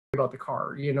about the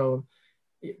car, you know,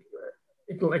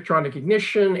 electronic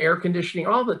ignition, air conditioning,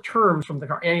 all the terms from the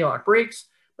car, anti-lock brakes,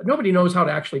 but nobody knows how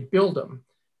to actually build them.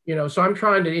 You know, so I'm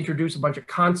trying to introduce a bunch of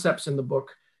concepts in the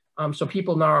book, so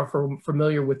people now are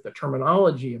familiar with the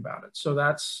terminology about it. So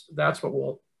that's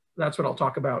what I'll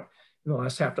talk about in the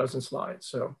last half dozen slides.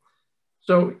 So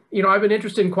you know, I've been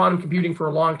interested in quantum computing for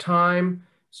a long time.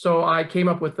 So I came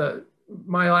up with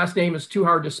my last name is too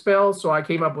hard to spell, so I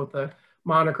came up with the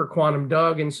moniker Quantum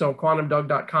Doug, and so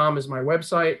quantumdoug.com is my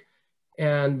website,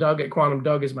 and Doug at Quantum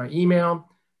Doug is my email.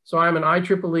 So I'm an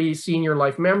IEEE senior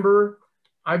life member.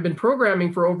 I've been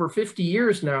programming for over 50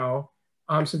 years now,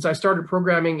 since I started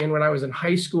programming when I was in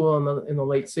high school in the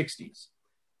late 60s.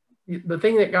 The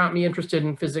thing that got me interested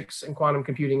in physics and quantum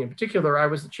computing in particular, I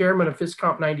was the chairman of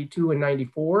PhysComp 92 and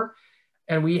 94,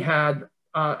 and we had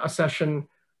a session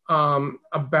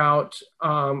about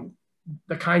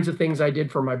the kinds of things I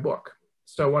did for my book.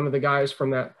 So one of the guys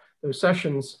from those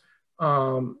sessions,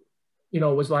 you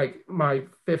know, was like my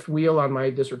fifth wheel on my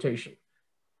dissertation.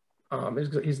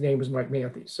 His name was Mike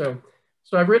Manthe. So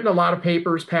I've written a lot of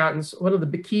papers, patents. One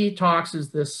of the key talks is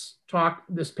this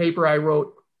paper I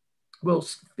wrote, Will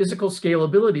Physical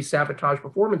Scalability Sabotage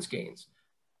Performance Gains?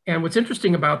 And what's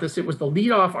interesting about this, it was the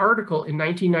lead-off article in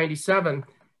 1997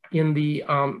 in the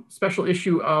special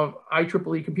issue of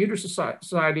IEEE Computer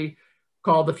Society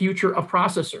called The Future of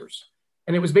Processors.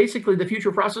 And it was basically the future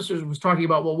of processors was talking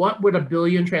about, well, what would a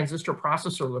billion transistor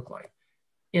processor look like?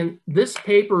 And this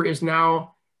paper is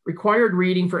now required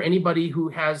reading for anybody who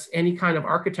has any kind of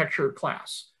architecture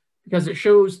class, because it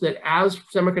shows that as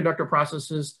semiconductor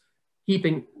processes keep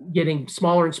getting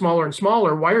smaller and smaller and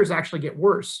smaller, wires actually get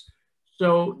worse.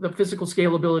 So the physical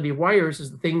scalability of wires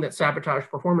is the thing that sabotages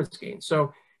performance gains.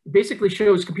 So it basically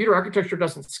shows computer architecture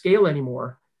doesn't scale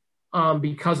anymore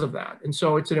because of that. And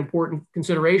so it's an important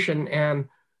consideration. And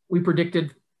we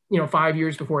predicted, you know, 5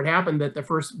 years before it happened that the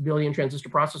first billion transistor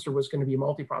processor was going to be a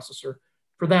multiprocessor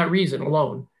for that reason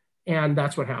alone. And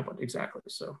that's what happened exactly.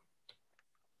 So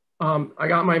I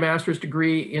got my master's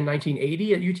degree in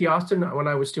 1980 at UT Austin when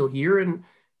I was still here in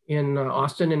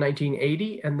Austin in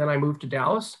 1980. And then I moved to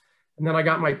Dallas. And then I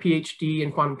got my PhD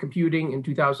in quantum computing in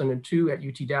 2002 at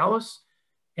UT Dallas.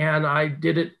 And I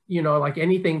did it, you know, like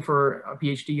anything for a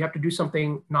PhD, you have to do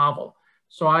something novel.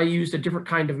 So I used a different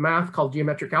kind of math called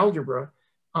geometric algebra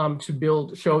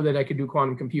to show that I could do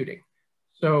quantum computing.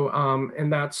 So,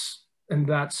 and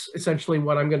that's essentially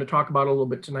what I'm going to talk about a little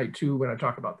bit tonight too when I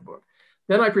talk about the book.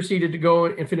 Then I proceeded to go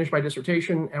and finish my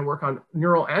dissertation and work on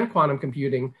neural and quantum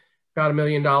computing. Got $1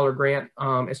 million grant,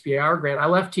 SBIR grant. I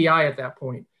left TI at that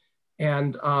point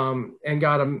and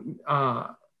got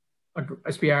a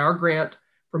SBIR grant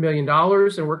for $1 million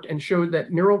and worked and showed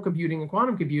that neural computing and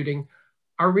quantum computing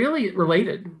are really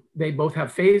related. They both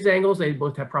have phase angles, they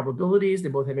both have probabilities, they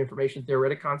both have information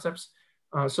theoretic concepts.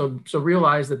 So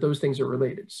realize that those things are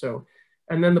related. So,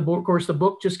 and then of course, the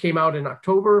book just came out in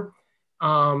October,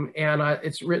 and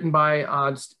it's written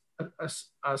by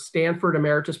a Stanford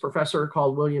emeritus professor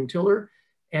called William Tiller,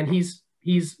 and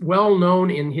he's well known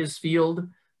in his field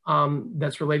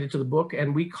that's related to the book,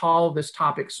 and we call this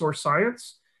topic source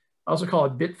science. I also call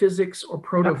it bit physics or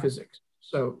proto-physics.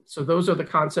 So those are the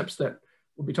concepts that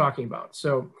we'll be talking about.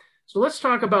 So let's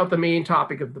talk about the main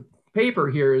topic of the paper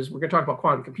here is we're going to talk about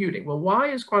quantum computing. Well, why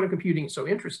is quantum computing so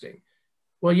interesting?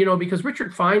 Well, you know, because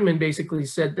Richard Feynman basically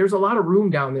said there's a lot of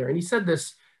room down there. And he said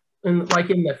this in the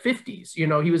 50s. You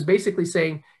know, he was basically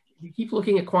saying, if you keep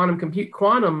looking at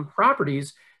quantum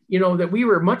properties, you know, that we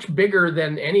were much bigger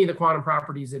than any of the quantum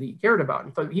properties that he cared about.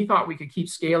 And he thought we could keep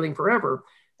scaling forever.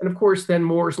 And of course, then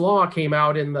Moore's law came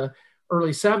out in the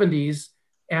early 70s,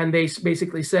 and they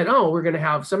basically said, oh, we're going to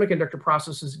have semiconductor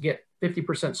processes get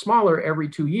 50% smaller every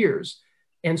 2 years.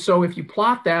 And so if you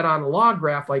plot that on a log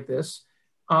graph like this,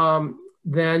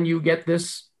 then you get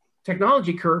this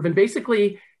technology curve. And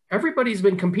basically, everybody's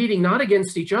been competing not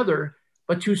against each other,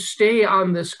 but to stay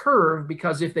on this curve,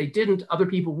 because if they didn't, other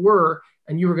people were,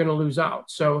 and you were going to lose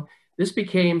out. So this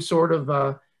became sort of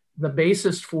the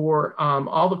basis for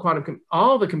all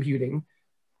the computing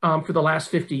for the last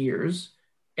 50 years.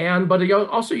 But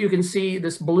also you can see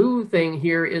this blue thing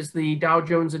here is the Dow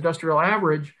Jones Industrial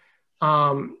Average,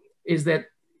 is that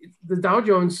the Dow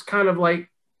Jones kind of like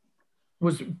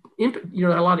was, you know,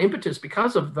 had a lot of impetus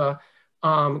because of the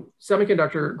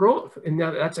semiconductor growth, and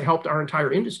that's helped our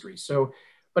entire industry. So,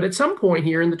 but at some point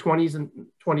here in the 20s and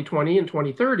 2020 and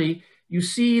 2030, you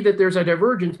see that there's a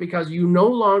divergence because you no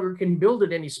longer can build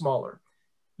it any smaller.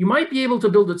 You might be able to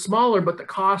build it smaller, but the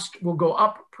cost will go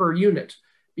up per unit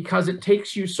because it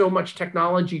takes you so much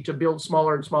technology to build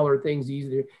smaller and smaller things,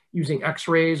 either using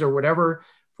X-rays or whatever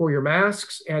for your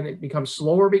masks, and it becomes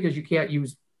slower because you can't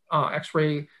use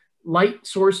X-ray light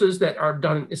sources that are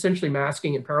done essentially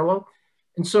masking in parallel.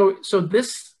 And so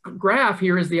this graph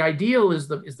here is the ideal, is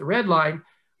the red line.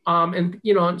 And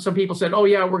you know, some people said, oh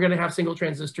yeah, we're going to have single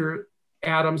transistor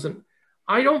atoms, and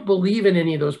I don't believe in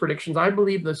any of those predictions. I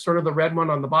believe the sort of the red one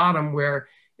on the bottom, where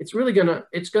it's really gonna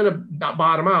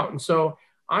bottom out. And so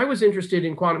I was interested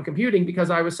in quantum computing because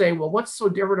I was saying, well, what's so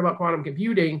different about quantum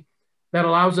computing that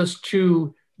allows us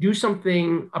to do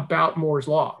something about Moore's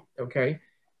law? Okay,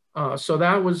 so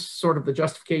that was sort of the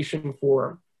justification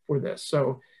for this.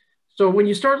 So when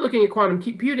you start looking at quantum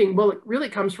computing, well, it really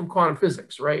comes from quantum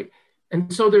physics, right?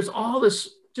 And so there's all this.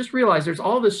 Just realize there's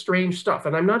all this strange stuff,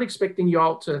 and I'm not expecting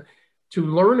y'all to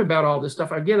learn about all this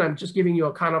stuff. Again, I'm just giving you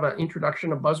a kind of an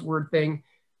introduction, a buzzword thing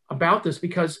about this,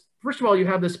 because first of all, you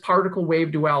have this particle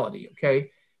wave duality,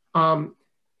 okay?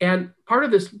 And part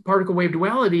of this particle wave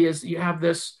duality is you have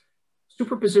this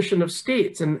superposition of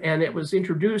states, and it was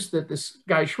introduced that this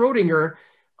guy Schrodinger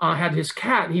had his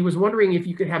cat, and he was wondering if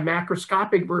you could have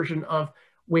macroscopic version of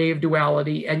wave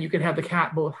duality, and you could have the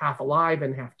cat both half alive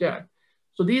and half dead.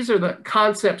 So these are the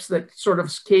concepts that sort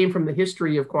of came from the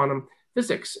history of quantum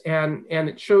physics, and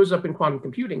it shows up in quantum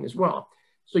computing as well.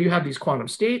 So you have these quantum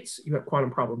states, you have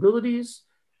quantum probabilities,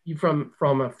 from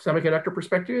a semiconductor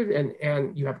perspective,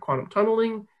 and you have quantum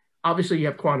tunneling. Obviously, you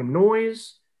have quantum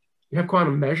noise, you have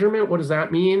quantum measurement. What does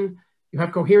that mean? You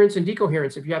have coherence and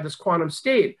decoherence. If you have this quantum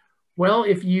state, well,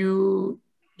 if you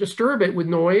disturb it with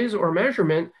noise or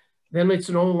measurement, then it's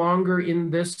no longer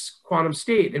in this quantum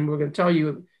state. And we're going to tell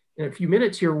you in a few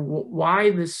minutes here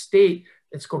why this state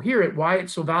that's coherent, why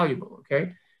it's so valuable,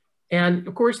 okay? And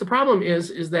of course, the problem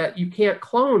is that you can't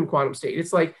clone quantum state.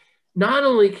 It's like, not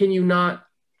only can you not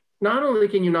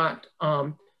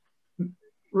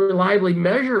reliably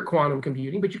measure quantum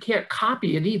computing, but you can't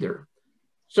copy it either.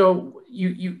 So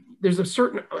there's a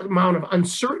certain amount of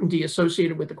uncertainty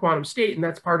associated with the quantum state, and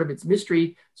that's part of its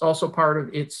mystery. It's also part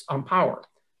of its power,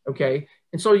 okay?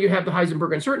 And so you have the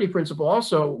Heisenberg uncertainty principle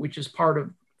also, which is part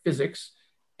of physics.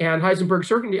 And Heisenberg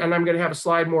certainty, and I'm going to have a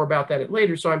slide more about that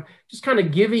later. So I'm just kind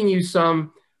of giving you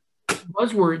some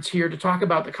buzzwords here to talk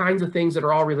about the kinds of things that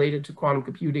are all related to quantum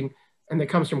computing and that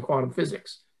comes from quantum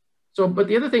physics. So, but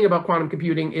the other thing about quantum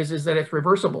computing is that it's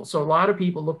reversible. So a lot of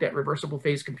people looked at reversible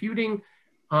phase computing,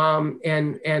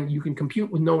 and you can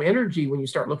compute with no energy when you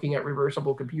start looking at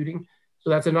reversible computing. So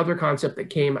that's another concept that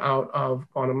came out of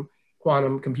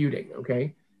quantum computing,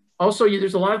 okay? Also,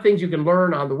 there's a lot of things you can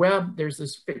learn on the web. There's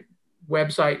this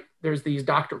website, there's these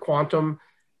Dr. Quantum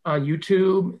on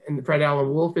YouTube, and Fred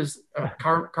Allen Wolf is a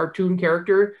cartoon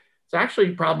character. It's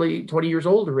actually probably 20 years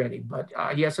old already, but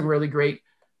he has some really great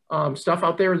stuff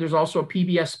out there. There's also a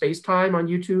PBS Spacetime on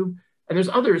YouTube, and there's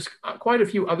others, quite a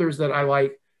few others that I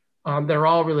like that are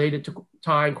all related to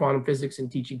tying quantum physics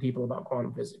and teaching people about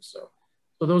quantum physics. So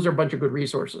those are a bunch of good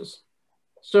resources.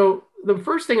 So the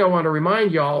first thing I want to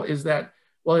remind y'all is that,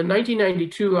 well, in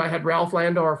 1992, I had Ralph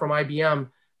Landauer from IBM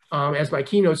as my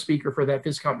keynote speaker for that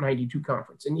PhysComp 92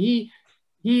 conference. And he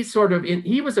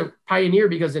was a pioneer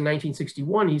because in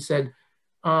 1961, he said,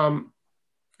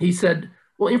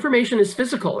 well, information is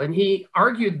physical. And he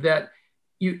argued that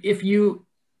if you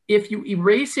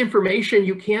erase information,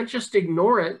 you can't just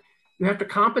ignore it. You have to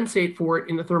compensate for it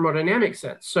in the thermodynamic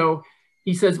sense. So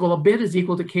he says, well, a bit is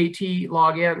equal to kT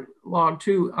log n log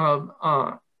 2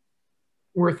 of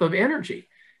worth of energy.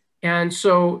 And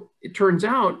so it turns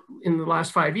out in the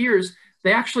last 5 years,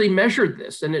 they actually measured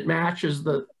this, and it matches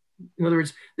in other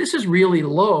words, this is really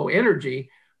low energy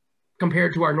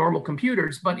compared to our normal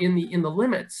computers, but in the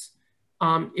limits.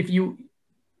 If you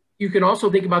can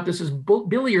also think about this as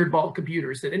billiard ball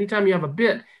computers, that anytime you have a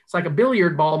bit, it's like a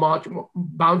billiard ball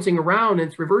bouncing around, and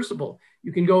it's reversible.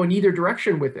 You can go in either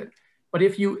direction with it. But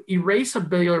if you erase a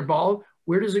billiard ball,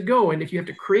 where does it go? And if you have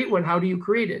to create one, how do you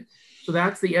create it? So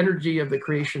that's the energy of the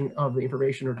creation of the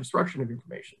information or destruction of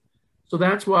information. So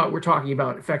that's what we're talking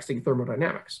about, affecting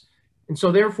thermodynamics. And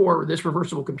so therefore, this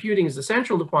reversible computing is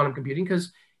essential to quantum computing,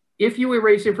 because if you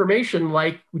erase information,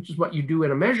 which is what you do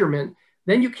in a measurement,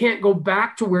 then you can't go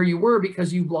back to where you were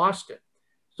because you've lost it.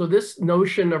 So this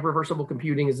notion of reversible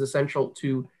computing is essential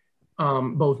to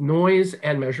both noise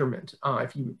and measurement.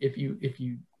 If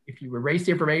you erase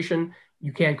the information,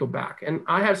 you can't go back. And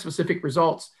I have specific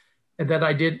results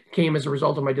that came as a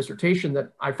result of my dissertation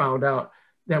that I found out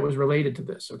that was related to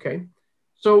this, okay?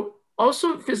 So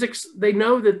also physics, they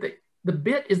know that the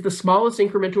bit is the smallest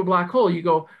increment to a black hole. You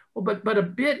go, well, but a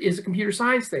bit is a computer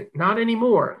science thing. Not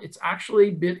anymore. It's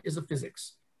actually, bit is a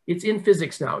physics. It's in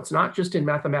physics now. It's not just in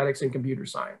mathematics and computer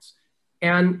science.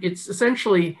 And it's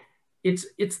essentially, it's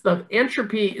the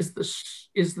entropy is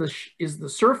the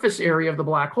surface area of the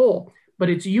black hole, but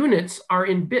its units are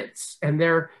in bits, and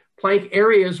they're Planck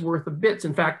areas worth of bits.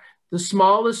 In fact, the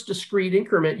smallest discrete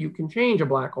increment you can change a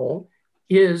black hole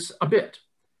is a bit.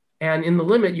 And in the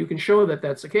limit, you can show that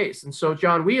that's the case. And so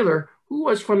John Wheeler, who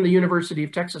was from the University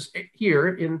of Texas here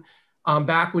in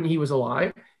back when he was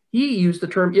alive, he used the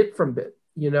term it from bit,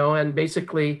 and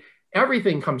basically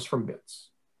everything comes from bits.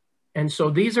 And so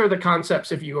these are the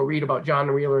concepts. If you go read about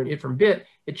John Wheeler and it from bit,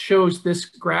 it shows this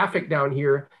graphic down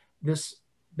here.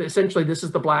 Essentially, this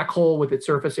is the black hole with its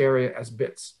surface area as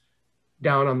bits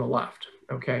down on the left,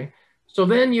 okay? So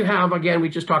then you have, again, we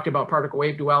just talked about particle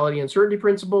wave duality uncertainty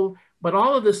principle, but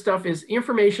all of this stuff is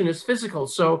information is physical.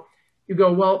 So you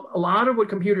go, well, a lot of what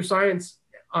computer science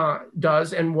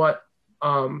does and what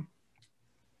quantum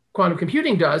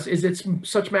computing does is it's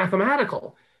such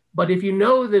mathematical. But if you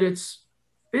know that it's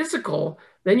physical,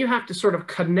 then you have to sort of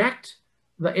connect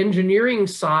the engineering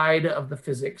side of the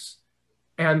physics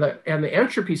and the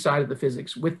entropy side of the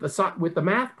physics with the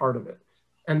math part of it.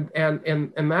 And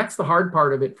that's the hard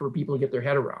part of it for people to get their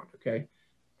head around, okay?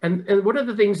 And one of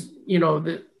the things,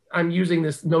 that I'm using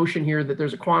this notion here that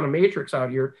there's a quantum matrix out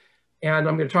here, and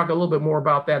I'm going to talk a little bit more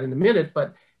about that in a minute,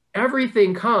 but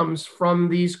everything comes from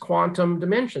these quantum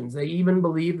dimensions. They even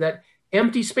believe that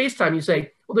empty spacetime, you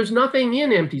say, well, there's nothing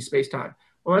in empty spacetime.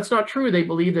 Well, that's not true. They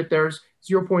believe that there's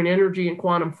zero-point energy and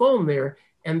quantum foam there,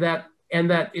 and that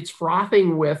it's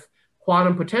frothing with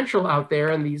quantum potential out there,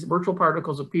 and these virtual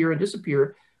particles appear and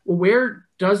disappear. Well, where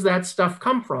does that stuff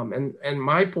come from? And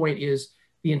my point is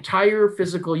the entire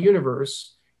physical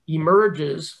universe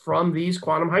emerges from these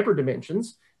quantum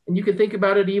hyperdimensions. And you can think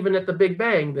about it even at the Big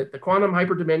Bang, that the quantum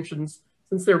hyperdimensions,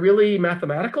 since they're really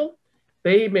mathematical,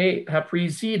 they may have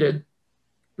preceded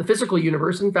the physical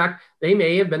universe. In fact, they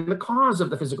may have been the cause of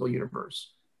the physical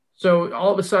universe. So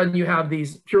all of a sudden you have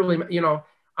these purely,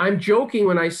 I'm joking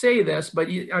when I say this, but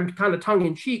I'm kind of tongue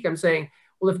in cheek. I'm saying,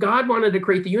 well, if God wanted to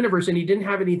create the universe and he didn't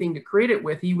have anything to create it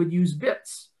with, he would use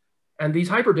bits and these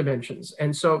hyperdimensions.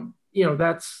 And so,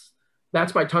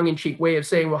 that's my tongue in cheek way of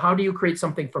saying, well, how do you create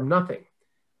something from nothing?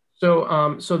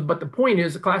 So, but the point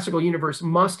is the classical universe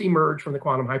must emerge from the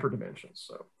quantum hyperdimensions.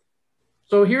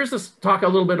 So here's this talk a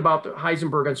little bit about the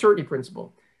Heisenberg uncertainty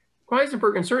principle.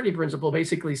 Heisenberg uncertainty principle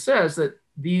basically says that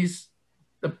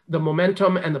the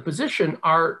momentum and the position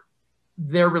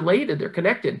they're related, they're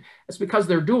connected. It's because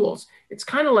they're duals. It's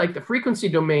kind of like the frequency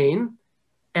domain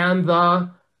and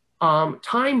the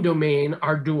time domain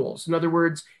are duals. In other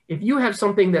words, if you have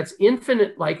something that's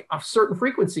infinite, like a certain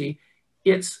frequency,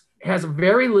 it has a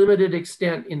very limited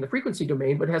extent in the frequency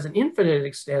domain, but has an infinite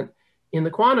extent in the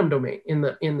quantum domain, in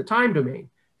the time domain,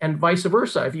 and vice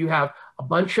versa. If you have a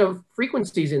bunch of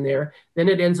frequencies in there, then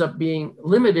it ends up being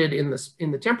limited in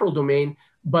the temporal domain,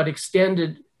 but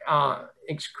extended,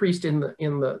 increased in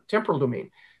the temporal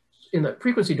domain, in the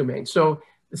frequency domain. So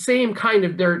the same kind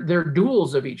of, they're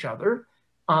duals of each other.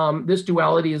 This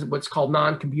duality is what's called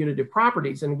non-commutative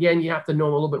properties. And again, you have to know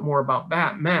a little bit more about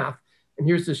math. And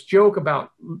here's this joke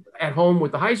about at home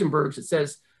with the Heisenbergs. It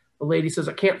says, the lady says,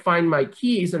 I can't find my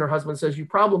keys. And her husband says, you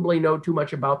probably know too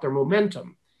much about their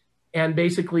momentum. And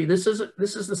basically this is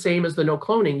the same as the no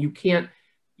cloning. You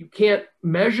can't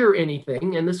measure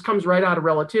anything. And this comes right out of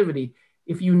relativity.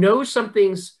 If you know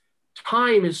something's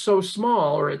time is so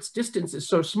small or its distance is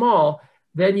so small,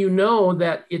 then you know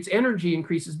that its energy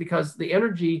increases because the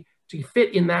energy to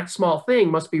fit in that small thing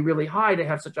must be really high to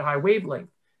have such a high wavelength.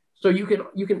 So you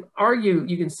can argue,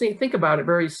 you can think about it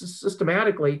very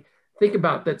systematically, think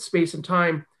about that space and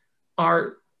time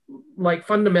are like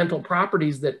fundamental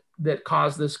properties that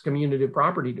cause this commutative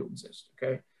property to exist,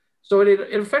 okay? So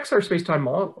it affects our space-time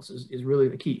models is really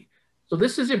the key. So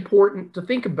this is important to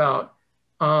think about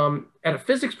at a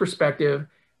physics perspective.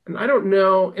 And I don't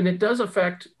know, and it does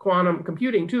affect quantum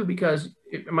computing too, because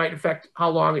it might affect how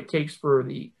long it takes for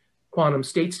the quantum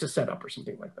states to set up or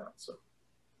something like that.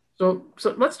 So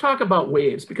let's talk about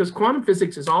waves, because quantum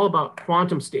physics is all about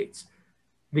quantum states.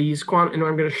 These quantum, and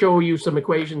I'm going to show you some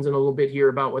equations in a little bit here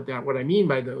about what I mean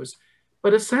by those.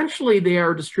 But essentially, they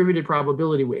are distributed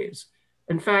probability waves.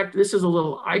 In fact, this is a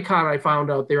little icon I found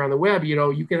out there on the web.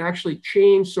 You can actually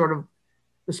change sort of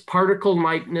this particle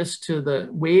likeness to the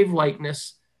wave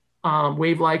likeness,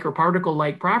 wave-like or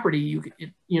particle-like property.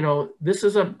 This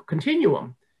is a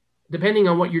continuum, depending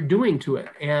on what you're doing to it.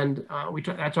 And we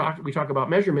talk about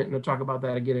measurement, and I'll talk about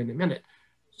that again in a minute.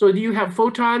 So do you have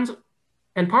photons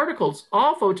and particles?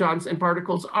 All photons and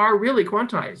particles are really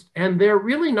quantized, and they're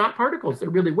really not particles, they're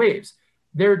really waves.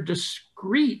 They're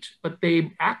discrete, but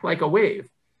they act like a wave.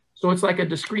 So it's like a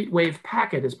discrete wave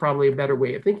packet is probably a better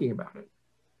way of thinking about it.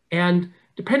 And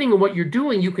depending on what you're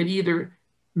doing, you can either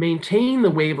maintain the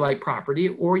wave-like property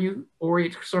or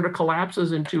it sort of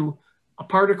collapses into a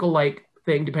particle-like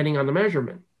thing depending on the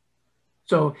measurement.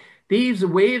 So these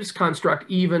waves construct,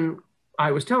 even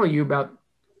I was telling you about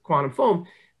quantum foam,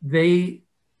 they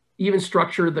even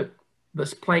structure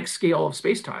this Planck scale of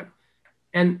space-time.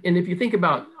 And if you think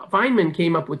about, Feynman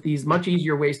came up with these much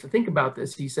easier ways to think about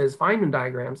this. He says Feynman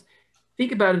diagrams,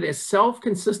 think about it as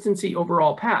self-consistency over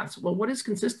all paths. Well, what is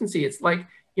consistency? It's like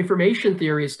information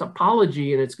theory, it's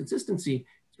topology and its consistency.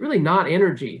 It's really not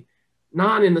energy,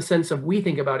 not in the sense of we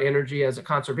think about energy as a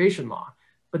conservation law,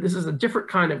 but this is a different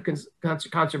kind of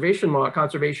conservation law,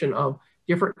 conservation of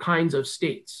different kinds of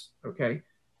states, okay?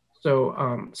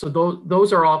 So,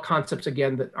 those are all concepts,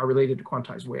 again, that are related to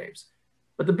quantized waves.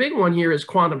 But the big one here is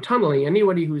quantum tunneling.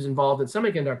 Anybody who's involved in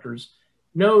semiconductors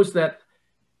knows that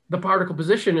the particle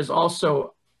position is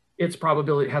also, its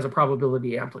probability has a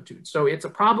probability amplitude. So it's a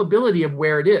probability of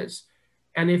where it is.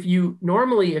 And if you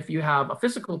have a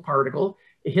physical particle,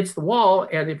 it hits the wall,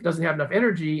 and if it doesn't have enough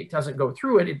energy, it doesn't go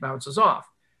through it, it bounces off.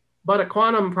 But a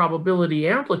quantum probability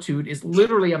amplitude is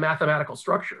literally a mathematical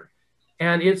structure.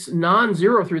 And it's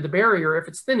non-zero through the barrier if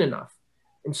it's thin enough.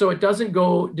 And so it doesn't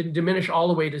diminish all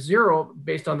the way to zero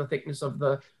based on the thickness of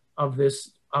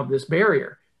this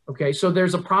barrier. Okay, so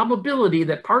there's a probability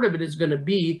that part of it is going to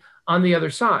be on the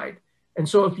other side. And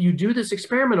so if you do this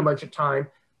experiment a bunch of time,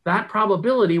 that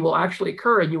probability will actually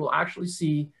occur, and you will actually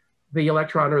see the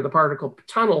electron or the particle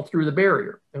tunnel through the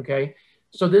barrier. Okay,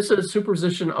 so this is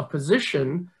superposition of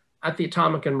position at the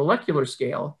atomic and molecular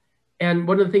scale. And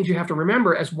one of the things you have to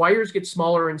remember, as wires get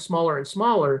smaller and smaller and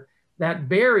smaller, that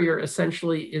barrier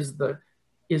essentially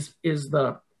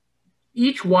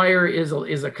each wire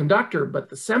is a conductor, but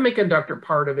the semiconductor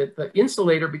part of it, the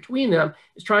insulator between them,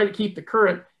 is trying to keep the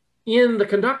current in the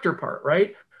conductor part,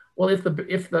 right? Well, if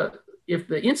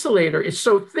the insulator is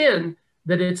so thin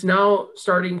that it's now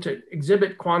starting to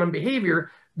exhibit quantum behavior,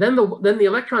 then the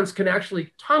electrons can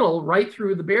actually tunnel right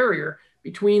through the barrier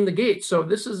between the gates. So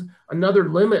this is another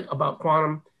limit about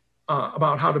quantum,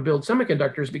 about how to build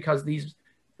semiconductors, because the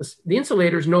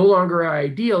insulators no longer are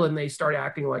ideal and they start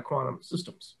acting like quantum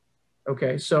systems.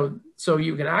 Okay, so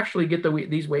you can actually get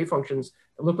these wave functions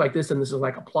that look like this, and this is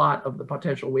like a plot of the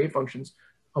potential wave functions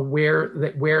of where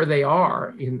they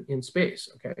are in space.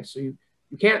 Okay, so you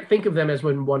can't think of them as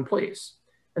in one place,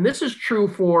 and this is true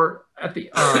for at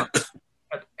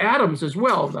atoms as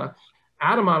well. The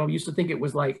atom model used to think it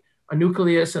was like a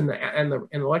nucleus and the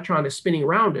electron is spinning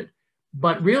around it,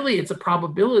 but really it's a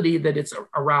probability that it's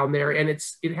around there, and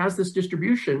it has this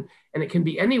distribution, and it can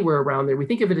be anywhere around there. We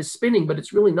think of it as spinning, but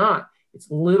it's really not. It's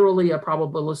literally a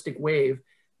probabilistic wave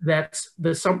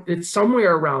it's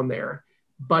somewhere around there,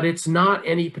 but it's not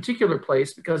any particular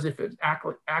place, because if it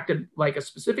acted like a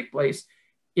specific place,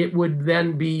 it would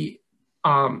then be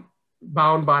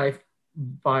bound by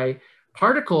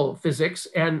particle physics,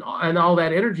 and all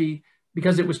that energy,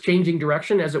 because it was changing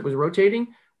direction as it was rotating,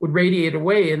 would radiate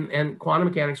away, and quantum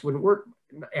mechanics wouldn't work.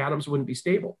 Atoms wouldn't be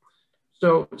stable.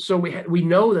 So we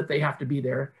know that they have to be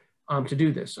there to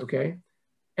do this, okay?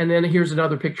 And then here's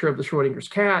another picture of the Schrodinger's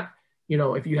cat. You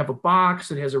know, if you have a box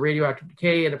that has a radioactive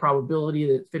decay and a probability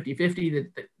that 50-50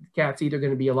 that the cat's either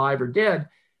going to be alive or dead,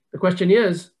 the question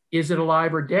is it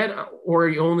alive or dead? Or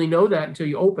you only know that until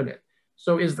you open it.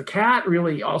 So is the cat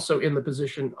really also in the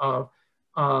position of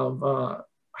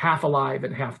half alive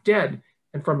and half dead?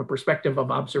 And from a perspective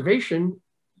of observation,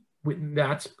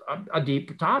 that's a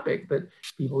deep topic that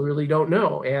people really don't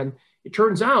know. And it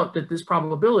turns out that this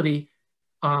probability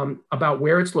about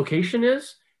where its location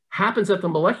is happens at the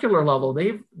molecular level.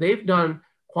 They've done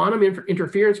quantum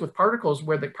interference with particles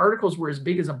where the particles were as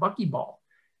big as a buckyball.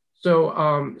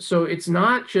 So it's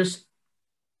not just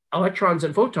electrons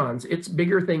and photons, it's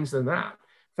bigger things than that.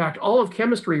 In fact, all of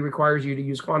chemistry requires you to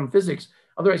use quantum physics.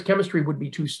 Otherwise, chemistry would be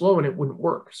too slow and it wouldn't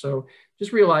work. So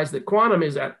just realize that quantum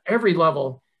is at every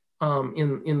level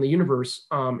in the universe,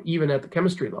 even at the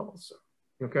chemistry level. So,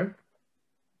 okay.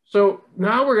 So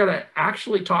now we're going to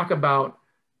actually talk about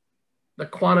the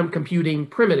quantum computing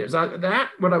primitives.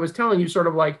 What I was telling you, sort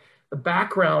of like the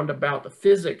background about the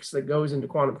physics that goes into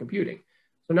quantum computing.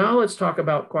 So now let's talk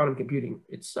about quantum computing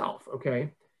itself.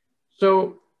 Okay.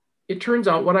 So it turns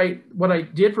out what I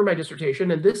did for my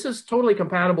dissertation, and this is totally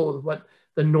compatible with what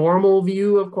the normal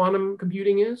view of quantum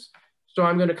computing is. So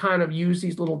I'm going to kind of use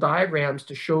these little diagrams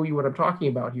to show you what I'm talking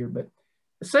about here. But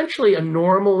essentially,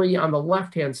 normally on the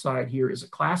left-hand side here is a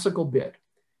classical bit,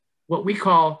 what we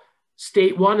call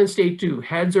state 1 and state 2,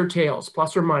 heads or tails,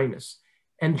 plus or minus.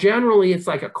 And generally, it's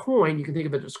like a coin. You can think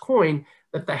of it as coin,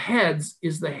 that the heads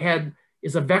is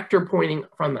a vector pointing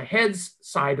from the heads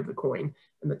side of the coin,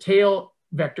 and the tail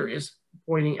vector is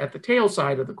pointing at the tail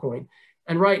side of the coin.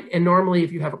 And normally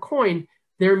if you have a coin,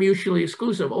 they're mutually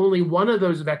exclusive. Only one of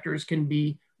those vectors can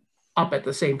be up at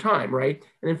the same time, right?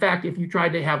 And in fact, if you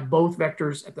tried to have both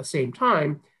vectors at the same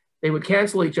time, they would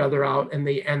cancel each other out, and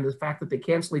the fact that they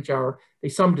cancel each other, they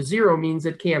sum to zero, means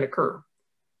it can't occur.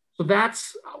 So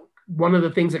that's one of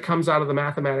the things that comes out of the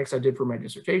mathematics I did for my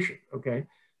dissertation, okay?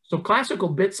 So classical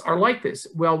bits are like this.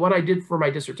 Well, what I did for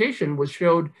my dissertation was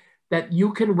showed that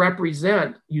you can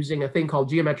represent, using a thing called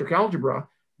geometric algebra,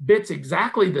 bits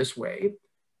exactly this way.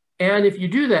 And if you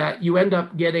do that, you end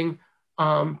up getting,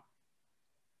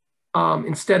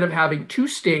 instead of having two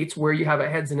states where you have a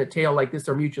heads and a tail like this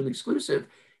are mutually exclusive,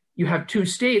 you have two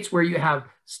states where you have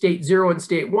state 0 and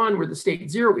state 1, where the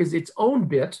state 0 is its own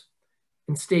bit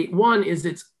and state 1 is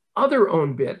its other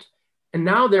own bit. And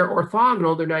now they're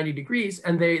orthogonal, they're 90 degrees,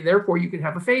 and therefore you can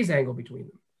have a phase angle between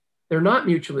them. They're not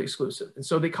mutually exclusive. And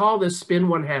so they call this spin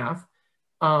 1/2.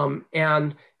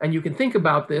 And you can think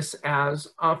about this as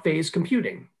phase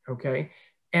computing, okay?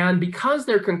 And because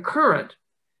they're concurrent,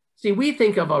 see, we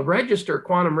think of a register,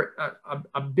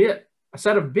 a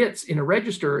set of bits in a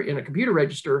register, in a computer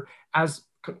register, as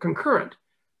concurrent,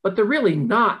 but they're really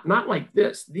not like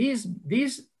this.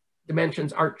 These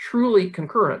dimensions are truly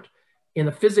concurrent in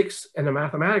a physics and a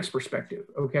mathematics perspective,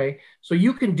 okay? So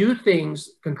you can do things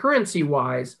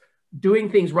concurrency-wise, doing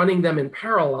things, running them in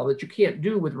parallel that you can't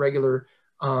do with regular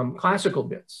classical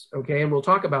bits, okay? And we'll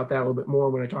talk about that a little bit more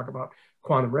when I talk about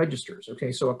quantum registers,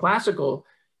 okay? So a classical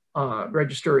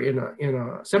register in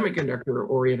a semiconductor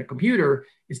or in a computer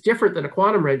is different than a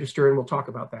quantum register, and we'll talk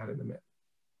about that in a minute.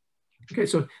 Okay,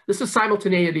 so this is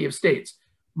simultaneity of states.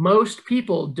 Most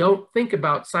people don't think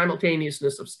about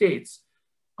simultaneousness of states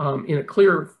in a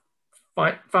clear,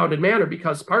 founded manner,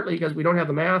 partly because we don't have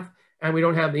the math and we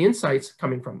don't have the insights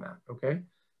coming from that, okay?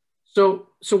 So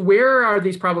where are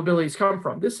these probabilities come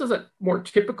from? This is a more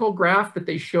typical graph that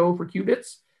they show for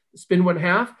qubits, spin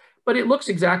 1/2, but it looks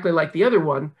exactly like the other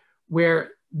one,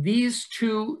 where these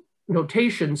two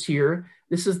notations here,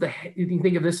 you can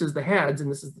think of this as the heads and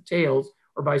this is the tails,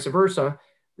 or vice versa.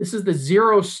 This is the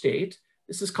 0 state.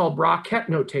 This is called bracket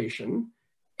notation.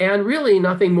 And really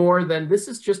nothing more than, this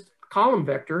is just a column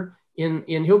vector in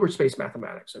Hilbert space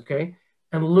mathematics, okay?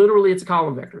 And literally it's a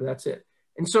column vector, that's it.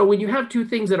 And so when you have two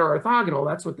things that are orthogonal,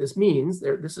 that's what this means.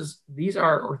 These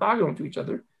are orthogonal to each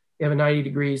other. They have a 90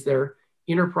 degrees. Their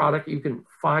inner product, you can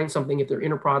find something if their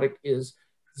inner product is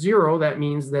 0, that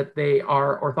means that they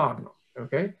are orthogonal,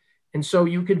 okay? And so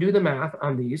you can do the math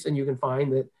on these and you can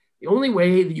find that the only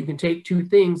way that you can take two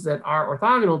things that are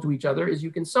orthogonal to each other is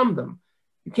you can sum them.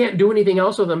 You can't do anything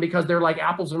else with them because they're like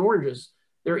apples and oranges.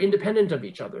 They're independent of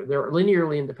each other. They're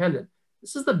linearly independent.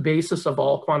 This is the basis of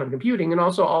all quantum computing and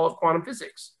also all of quantum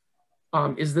physics,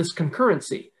 is this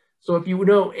concurrency. So if you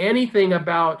know anything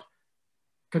about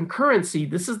concurrency,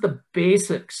 this is the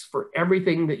basics for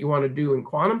everything that you want to do in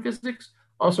quantum physics,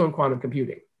 also in quantum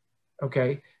computing,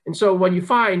 okay? And so what you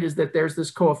find is that there's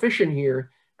this coefficient here,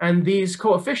 and these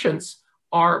coefficients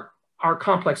are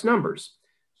complex numbers.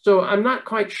 So I'm not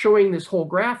quite showing this whole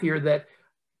graph here, that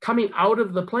coming out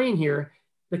of the plane here,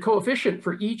 the coefficient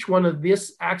for each one of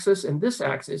this axis and this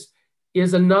axis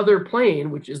is another plane,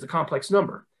 which is the complex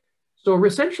number. So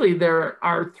essentially there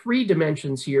are 3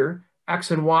 dimensions here,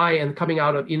 X and Y, and coming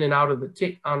out of in and out of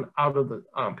the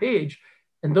page,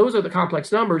 and those are the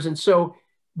complex numbers. And so,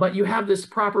 but you have this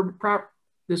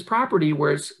this property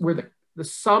where the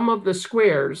sum of the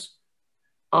squares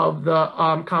of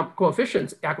the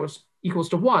coefficients equals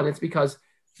to 1. It's because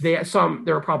they're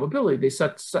a probability. They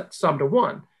set sum to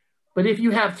 1. But if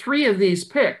you have 3 of these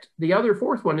picked, the other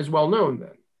 4th one is well known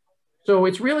then. So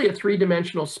it's really a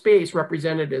 3-dimensional space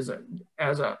represented as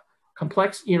a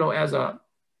complex,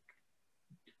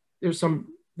 there's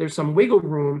some wiggle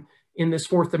room in this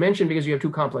 4th dimension because you have 2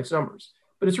 complex numbers.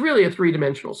 But it's really a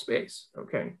 3-dimensional space,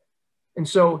 okay? And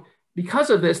so because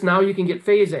of this, now you can get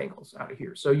phase angles out of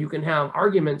here. So you can have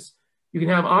arguments, you can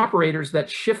have operators that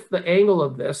shift the angle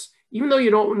of this. Even though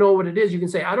you don't know what it is, you can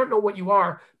say, I don't know what you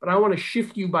are, but I want to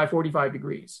shift you by 45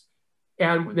 degrees.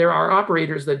 And there are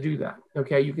operators that do that,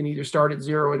 okay? You can either start at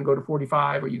 0 and go to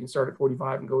 45, or you can start at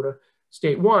 45 and go to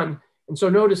state 1. And so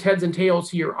notice heads and tails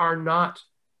here are not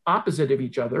opposite of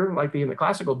each other, like in the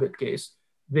classical bit case.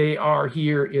 They are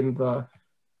here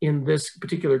in this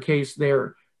particular case,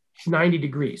 they're 90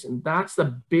 degrees. And that's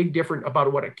the big difference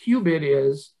about what a qubit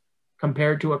is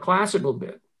compared to a classical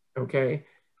bit, okay?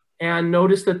 And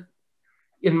notice that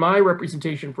in my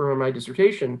representation for my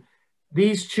dissertation,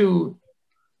 these two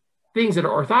things that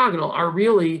are orthogonal are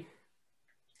really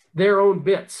their own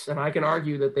bits. And I can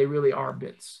argue that they really are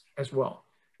bits as well.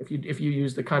 if you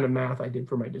use the kind of math I did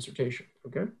for my dissertation,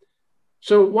 okay?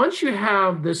 So once you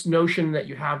have this notion that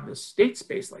you have this state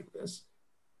space like this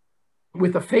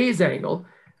with a phase angle,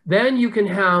 then you can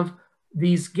have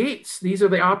these gates. These are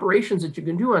the operations that you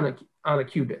can do on a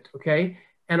qubit, okay?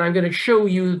 And I'm going to show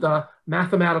you the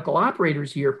mathematical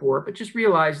operators here for it, but just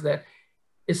realize that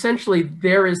essentially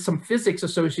there is some physics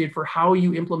associated for how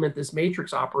you implement this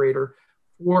matrix operator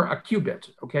for a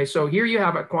qubit, okay? So here you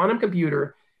have a quantum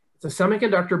computer. It's a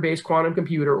semiconductor-based quantum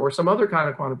computer or some other kind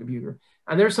of quantum computer.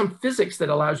 And there's some physics that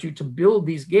allows you to build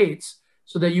these gates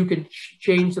so that you can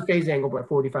change the phase angle by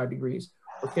 45 degrees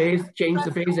or change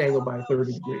the phase angle by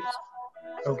 30 degrees,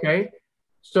 okay?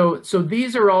 So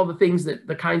these are all the things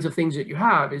the kinds of things that you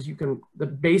have is the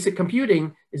basic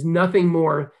computing is nothing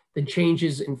more than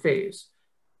changes in phase.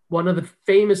 One of the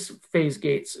famous phase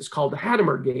gates is called the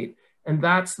Hadamard gate, and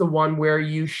that's the one where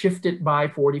you shift it by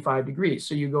 45 degrees.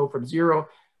 So you go from 0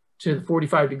 to the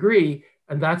 45 degree,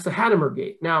 and that's the Hadamard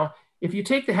gate. Now, if you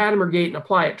take the Hadamard gate and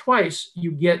apply it twice,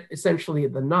 you get essentially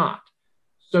the knot.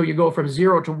 So you go from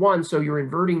 0 to 1, so you're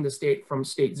inverting the state from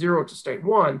state 0 to state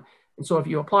 1. And so if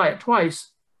you apply it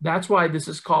twice, that's why this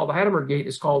is called, the Hadamard gate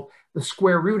is called the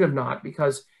square root of knot,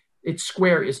 because its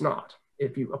square is knot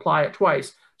if you apply it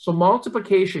twice. So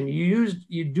multiplication,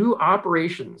 you do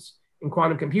operations in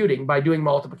quantum computing by doing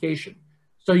multiplication.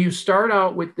 So you start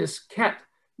out with this ket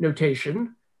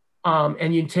notation,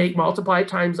 and you multiply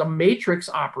times a matrix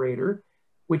operator,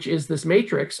 which is this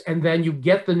matrix, and then you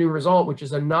get the new result, which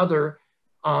is another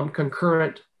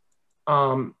concurrent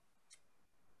column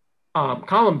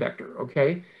vector,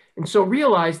 okay? And so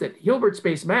realize that Hilbert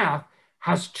space math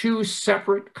has two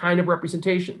separate kind of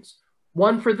representations,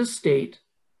 one for the state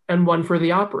and one for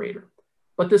the operator.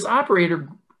 But this operator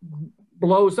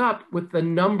blows up with the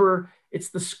number, it's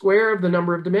the square of the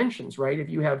number of dimensions, right? If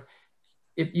you have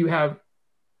two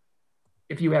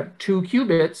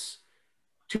qubits,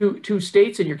 two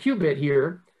states in your qubit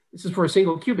here, this is for a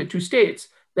single qubit, two states,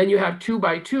 then you have 2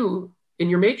 by 2 in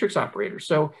your matrix operator.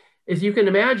 So as you can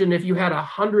imagine, if you had a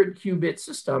 100 qubit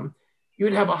system, you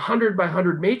would have a 100 by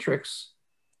 100 matrix.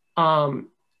 You'd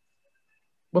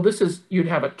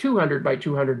have a 200 by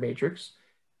 200 matrix,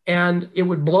 and it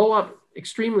would blow up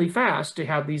extremely fast to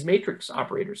have these matrix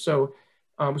operators. So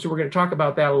we're going to talk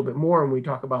about that a little bit more when we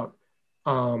talk about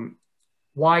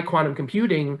why quantum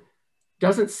computing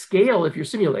doesn't scale if you're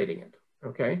simulating it,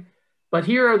 okay? But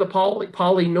here are the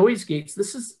Pauli noise gates.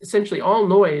 This is essentially all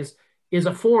noise is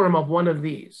a form of one of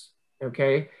these,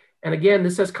 okay? And again,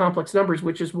 this has complex numbers,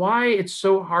 which is why it's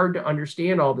so hard to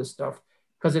understand all this stuff,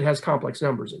 because it has complex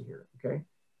numbers in here, okay?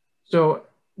 So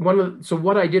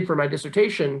what I did for my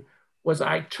dissertation was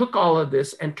I took all of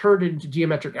this and turned it into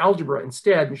geometric algebra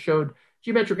instead and showed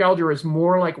geometric algebra is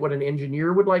more like what an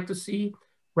engineer would like to see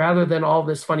rather than all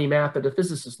this funny math that a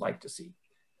physicist like to see,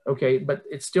 okay? But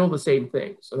it's still the same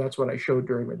thing. So that's what I showed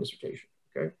during my dissertation,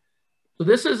 okay? So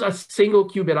this is a single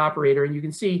qubit operator, and you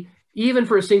can see even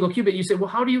for a single qubit, you say, well,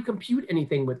 how do you compute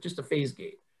anything with just a phase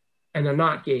gate and a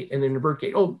NOT gate and an invert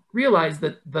gate? Oh, realize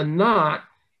that the NOT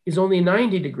is only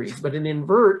 90 degrees, but an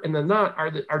invert and the NOT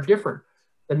are different.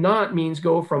 The NOT means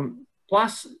go from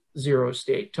plus 0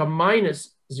 state to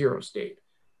minus 0 state.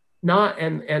 Not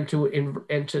and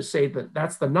to say that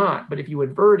that's the NOT, but if you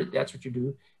invert it, that's what you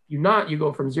do. If you NOT, you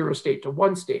go from 0 state to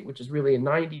 1 state, which is really a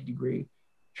 90 degree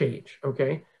change,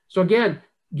 okay? So again,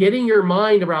 getting your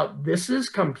mind about this is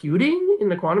computing in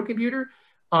the quantum computer,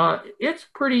 it's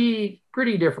pretty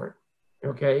different,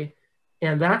 okay?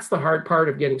 And that's the hard part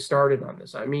of getting started on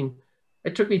this. I mean,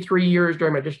 it took me 3 years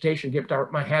during my dissertation to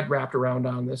get my head wrapped around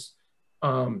on this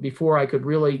before I could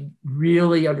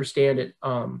really understand it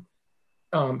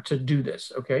to do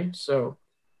this, okay? So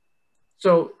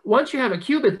once you have a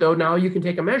qubit though, now you can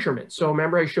take a measurement. So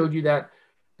remember I showed you that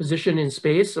position in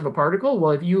space of a particle?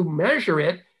 Well, if you measure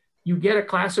it, you get a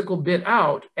classical bit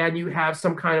out and you have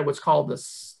some kind of what's called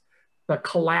the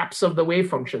collapse of the wave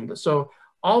function. So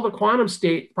all the quantum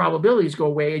state probabilities go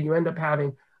away and you end up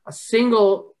having a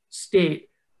single state,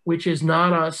 which is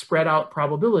not a spread out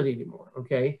probability anymore,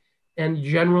 okay? And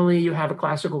generally you have a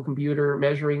classical computer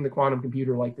measuring the quantum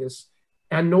computer like this.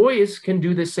 And noise can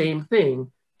do the same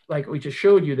thing, like we just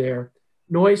showed you there.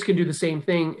 Noise can do the same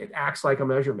thing. It acts like a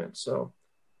measurement. So,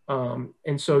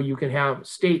 and so you can have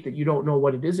state that you don't know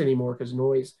what it is anymore because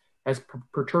noise has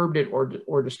perturbed it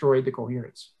or destroyed the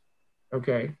coherence,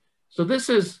 okay? So this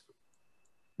is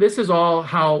all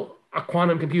how a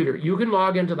quantum computer, you can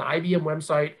log into the IBM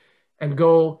website and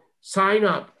go sign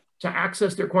up to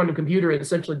access their quantum computer. And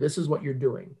essentially this is what you're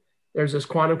doing. There's this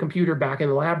quantum computer back in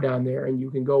the lab down there and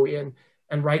you can go in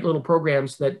and write little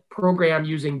programs that program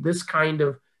using this kind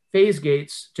of phase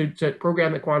gates to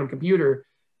program the quantum computer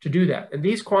to do that. And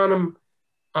these quantum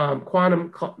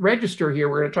register here,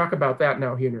 we're going to talk about that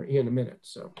now here in a minute.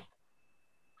 So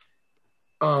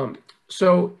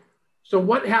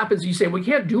what happens? You say, we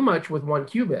can't do much with 1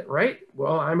 qubit, right?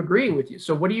 Well, I'm agreeing with you.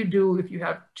 So what do you do if you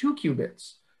have 2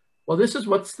 qubits? Well, this is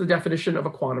what's the definition of a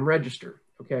quantum register,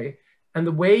 okay? And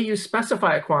the way you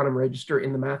specify a quantum register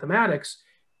in the mathematics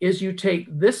is you take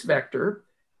this vector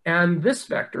and this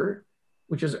vector,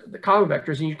 which is the column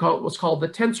vectors, and you call it what's called the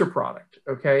tensor product,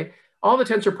 okay? All the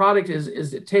tensor product is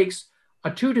it takes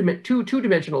a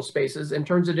two-dimensional spaces and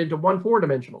turns it into 1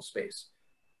 4-dimensional space.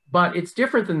 But it's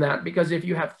different than that, because if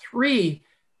you have 3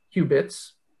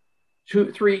 qubits,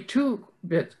 three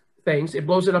 2-bit things, it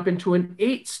blows it up into an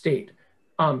 8-state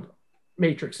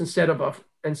matrix instead of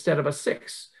a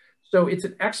 6. So it's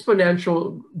an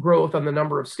exponential growth on the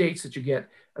number of states that you get.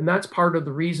 And that's part of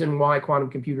the reason why quantum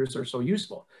computers are so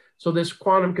useful. So this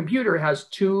quantum computer has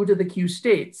 2 to the q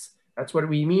states. That's what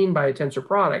we mean by a tensor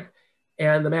product.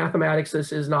 And the mathematics,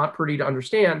 this is not pretty to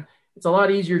understand. It's a lot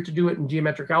easier to do it in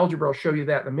geometric algebra. I'll show you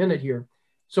that in a minute here.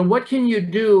 So what can you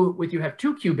do with you have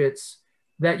 2 qubits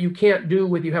that you can't do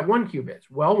with you have 1 qubit?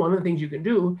 Well, one of the things you can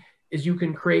do is you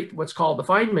can create what's called the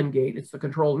Feynman gate. It's the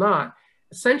control knot.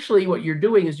 Essentially what you're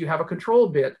doing is you have a control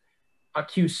bit, a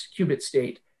qubit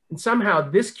state, and somehow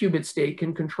this qubit state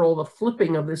can control the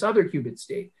flipping of this other qubit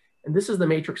state. And this is the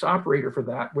matrix operator for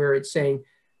that, where it's saying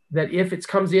that if it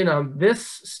comes in on this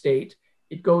state,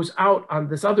 it goes out on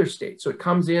this other state. So it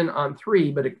comes in on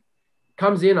 3, but it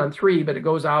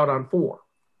goes out on 4.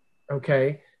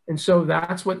 Okay, and so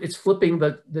that's what it's flipping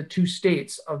the 2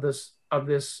 states of this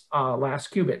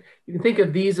last qubit. You can think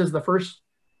of these as the first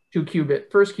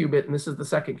qubit, and this is the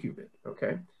second qubit.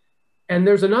 Okay, and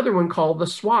there's another one called the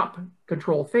swap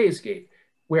control phase gate,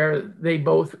 where they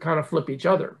both kind of flip each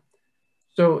other.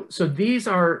 So these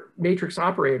are matrix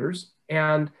operators,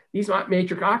 and these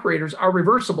matrix operators are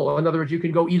reversible. In other words, you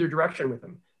can go either direction with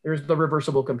them. There's the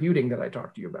reversible computing that I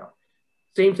talked to you about.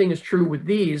 Same thing is true with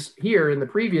these here in the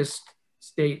previous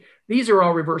state. These are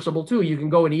all reversible too. You can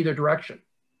go in either direction,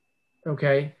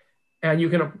 okay? And you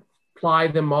can apply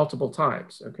them multiple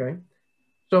times, okay?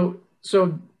 So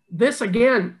this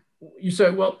again, you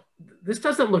say, well, this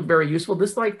doesn't look very useful.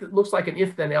 This looks like an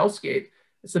if-then-else gate.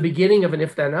 It's the beginning of an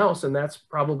if-then-else, and that's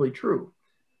probably true,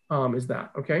 is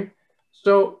that, okay?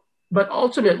 So, but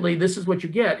ultimately, this is what you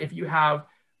get if you have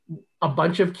a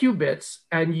bunch of qubits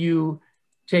and you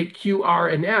take Q, R,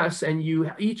 and S, and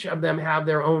each of them have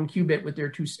their own qubit with their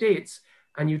 2 states,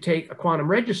 and you take a quantum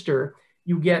register,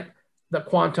 you get the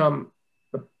quantum,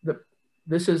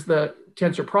 this is the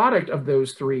tensor product of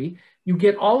those 3, you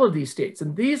get all of these states.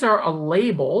 And these are a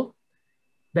label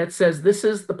that says this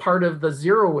is the part of the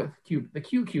 0th qubit, the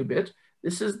Q qubit.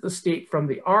 This is the state from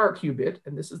the R qubit,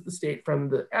 and this is the state from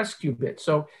the S qubit.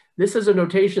 So this is a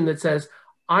notation that says,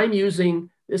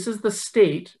 this is the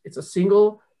state, it's a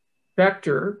single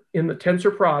vector in the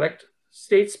tensor product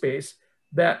state space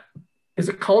that is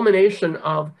a culmination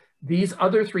of these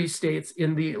other 3 states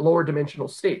in the lower dimensional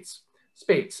space.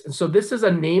 And so this is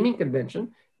a naming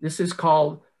convention. This is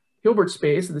called Hilbert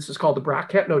space, and this is called the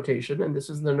bracket notation, and this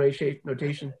is the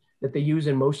notation that they use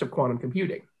in most of quantum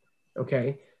computing,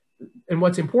 okay? And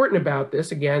what's important about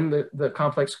this, again, the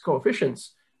complex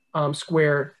coefficients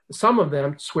square, the sum of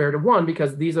them square to 1,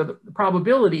 because these are the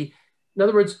probability. In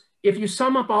other words, if you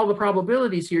sum up all the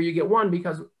probabilities here, you get 1,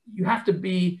 because you have to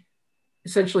be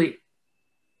essentially,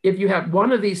 if you have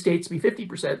one of these states be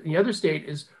 50%, and the other state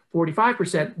is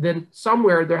 45%, then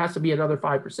somewhere there has to be another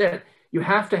 5%. You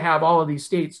have to have all of these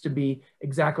states to be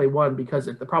exactly 1, because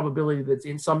of the probability that's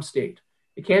in some state.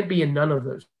 It can't be in none of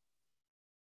those.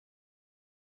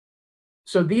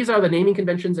 So these are the naming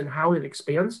conventions and how it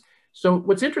expands. So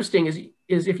what's interesting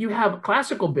is if you have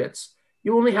classical bits,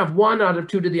 you only have 1 out of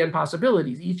 2 to the n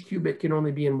possibilities. Each qubit can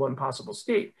only be in 1 possible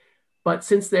state. But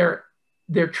since they're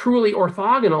truly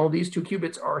orthogonal, these 2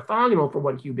 qubits are orthogonal for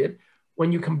 1 qubit.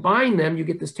 When you combine them, you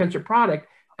get this tensor product,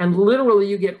 and literally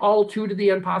you get all 2 to the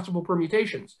n possible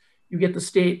permutations. You get the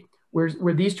state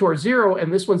where these 2 are 0,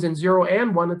 and this one's in 0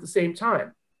 and 1 at the same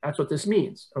time. That's what this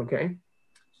means, okay?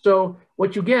 So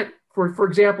what you get, for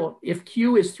example, if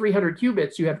Q is 300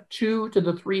 qubits, you have 2 to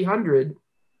the 300,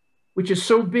 which is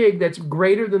so big that's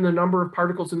greater than the number of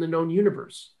particles in the known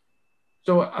universe.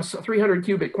 So a 300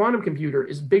 qubit quantum computer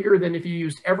is bigger than if you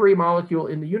used every molecule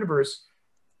in the universe,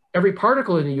 every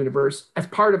particle in the universe, as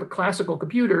part of a classical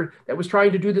computer that was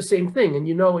trying to do the same thing. And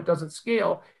it doesn't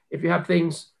scale if you have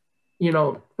things,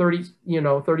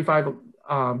 35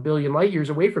 billion light years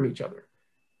away from each other.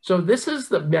 So this is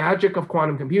the magic of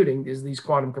quantum computing, is these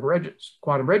quantum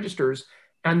registers.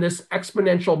 and this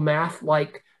exponential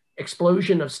math-like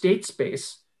explosion of state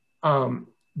space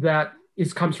that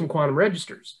comes from quantum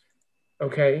registers,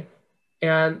 okay?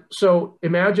 And so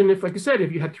imagine if, like I said,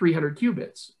 if you had 300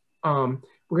 qubits.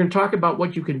 We're going to talk about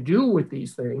what you can do with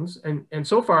these things. And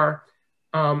so far,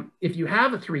 if you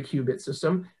have a 3-qubit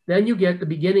system, then you get the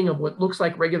beginning of what looks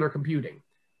like regular computing.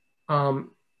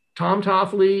 Tom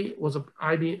Toffoli was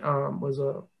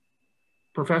a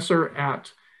professor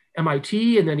at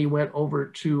MIT, and then he went over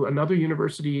to another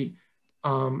university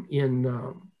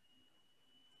in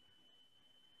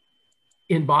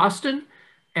Boston,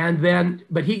 and then,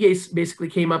 but he basically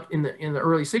came up in the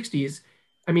early 60s.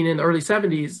 I mean, in the early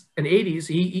 70s and 80s,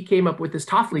 he came up with this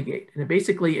Toffoli gate, and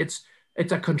basically it's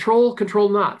a control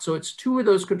not. So it's 2 of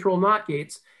those control not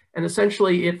gates, and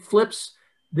essentially it flips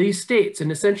these states,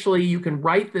 and essentially you can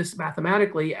write this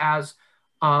mathematically as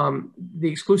the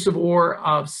exclusive OR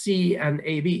of C and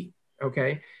AB,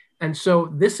 okay? And so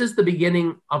this is the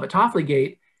beginning of a Toffoli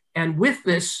gate, and with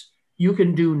this, you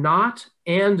can do not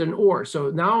and an OR. So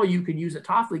now you can use a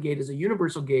Toffoli gate as a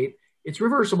universal gate. It's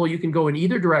reversible, you can go in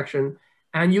either direction,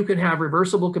 and you can have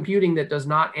reversible computing that does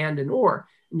not and an OR.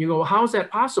 And you go, well, how is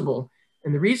that possible?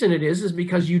 And the reason it is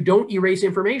because you don't erase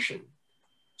information.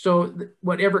 So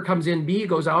whatever comes in B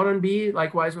goes out on B,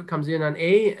 likewise what comes in on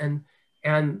A, and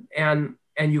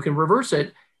you can reverse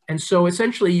it. And so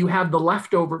essentially you have the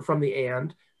leftover from the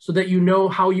and, so that you know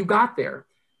how you got there.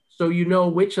 So you know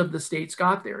which of the states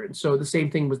got there. And so the same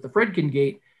thing with the Fredkin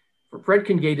gate.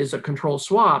 Fredkin gate is a control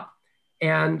swap.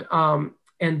 And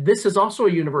this is also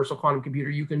a universal quantum computer.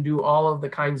 You can do all of the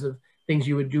kinds of things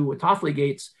you would do with Toffoli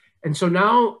gates. And so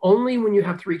now only when you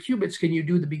have 3 qubits can you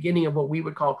do the beginning of what we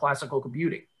would call classical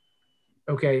computing,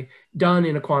 okay, done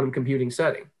in a quantum computing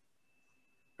setting,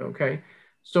 okay?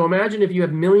 So imagine if you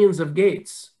have millions of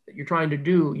gates that you're trying to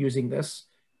do using this,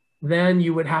 then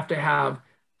you would have to have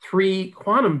 3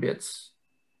 quantum bits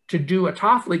to do a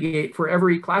Toffoli gate for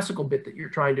every classical bit that you're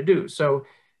trying to do. So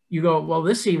you go, well,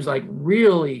 this seems like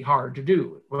really hard to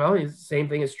do. Well, the same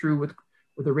thing is true with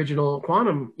original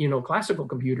quantum, classical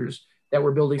computers that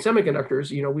were building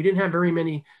semiconductors. We didn't have very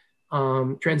many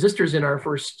transistors in our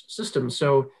first system.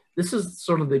 So this is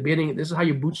sort of the beginning. This is how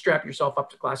you bootstrap yourself up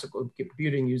to classical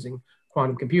computing using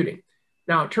quantum computing.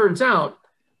 Now, it turns out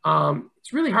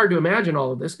it's really hard to imagine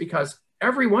all of this because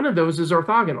every one of those is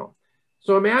orthogonal.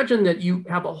 So imagine that you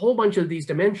have a whole bunch of these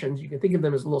dimensions. You can think of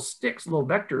them as little sticks, little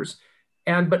vectors,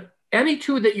 but any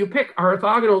 2 that you pick are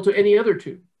orthogonal to any other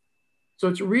 2. So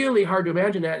it's really hard to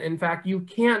imagine that. In fact, you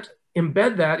can't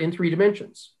embed that in 3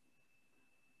 dimensions.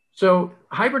 So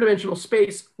hyperdimensional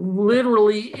space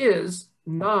literally is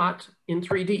not in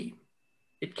 3D.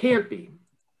 It can't be.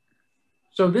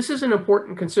 So this is an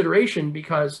important consideration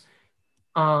because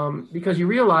you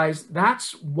realize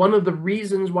that's one of the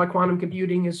reasons why quantum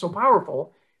computing is so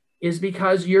powerful, is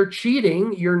because you're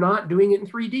cheating, you're not doing it in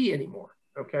 3D anymore,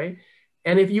 okay?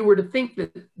 And if you were to think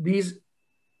that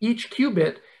each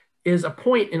qubit is a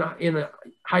point in a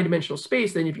high dimensional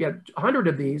space, then if you had 100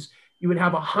 of these, you would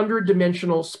have a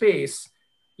 100-dimensional space,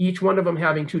 each one of them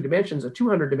having 2 dimensions, a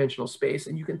 200-dimensional space.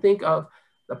 And you can think of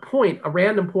the point, a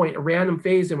random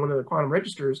phase in one of the quantum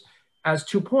registers as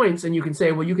 2 points. And you can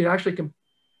say, well, you could actually,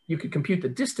 you could compute the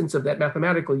distance of that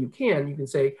mathematically. You can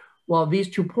say, well, these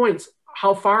 2 points,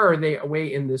 how far are they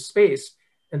away in this space?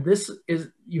 And this is,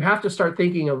 you have to start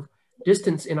thinking of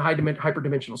distance in a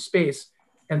hyperdimensional space.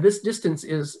 And this distance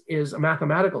is a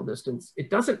mathematical distance. It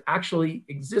doesn't actually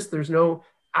exist. There's no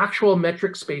actual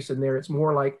metric space in there. It's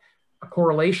more like a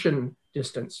correlation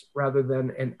distance rather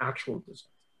than an actual distance.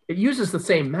 It uses the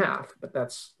same math, but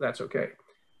that's okay.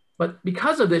 But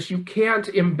because of this, you can't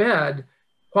embed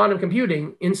quantum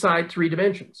computing inside 3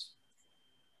 dimensions.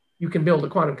 You can build a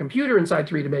quantum computer inside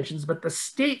 3 dimensions, but the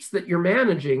states that you're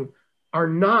managing are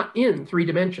not in 3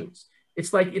 dimensions.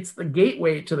 It's like it's the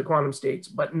gateway to the quantum states,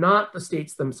 but not the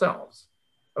states themselves,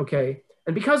 okay?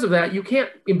 And because of that, you can't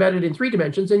embed it in 3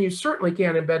 dimensions, and you certainly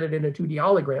can't embed it in a 2D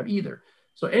hologram either.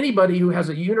 So anybody who has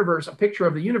a universe, a picture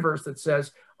of the universe that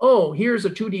says, oh, here's a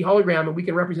 2D hologram and we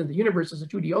can represent the universe as a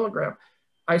 2D hologram,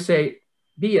 I say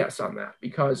BS on that,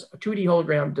 because a 2D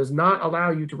hologram does not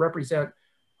allow you to represent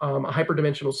a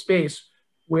hyperdimensional space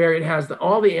where it has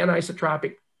all the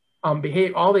anisotropic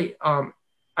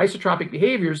isotropic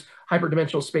behaviors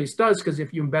hyperdimensional space does, because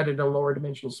if you embed it in a lower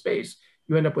dimensional space,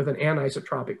 you end up with an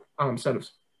anisotropic set of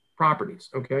properties,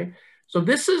 okay? So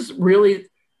this is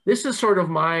sort of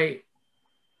my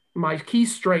key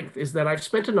strength, is that I've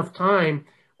spent enough time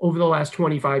over the last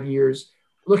 25 years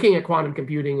looking at quantum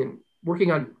computing and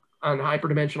working on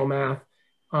hyperdimensional math,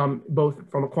 both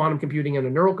from a quantum computing and a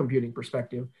neural computing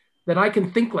perspective, that I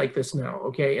can think like this now,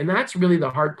 okay? And that's really the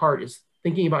hard part, is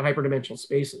thinking about hyperdimensional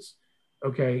spaces,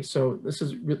 okay? So this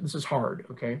is hard,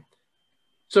 okay?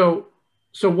 So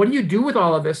what do you do with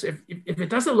all of this? If it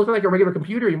doesn't look like a regular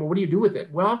computer anymore, what do you do with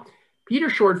it? Well, Peter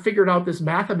Short figured out this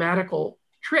mathematical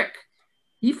trick.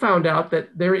 He found out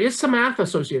that there is some math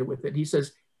associated with it. He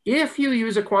says, if you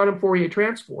use a quantum Fourier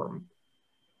transform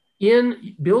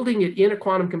in building it in a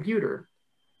quantum computer,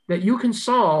 that you can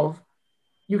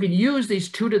use these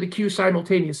 2 to the q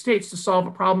simultaneous states to solve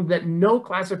a problem that no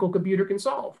classical computer can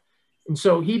solve. And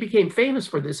so he became famous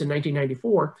for this in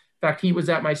 1994. In fact, he was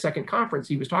at my second conference.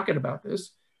 He was talking about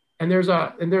this. And there's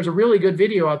a really good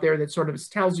video out there that sort of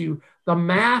tells you the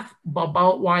math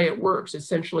about why it works.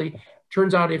 Essentially,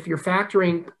 turns out if you're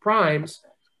factoring primes,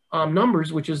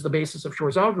 numbers, which is the basis of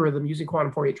Shor's algorithm using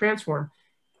quantum Fourier transform,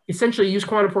 essentially use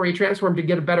quantum Fourier transform to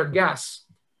get a better guess.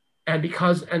 And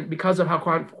because of how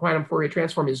quantum Fourier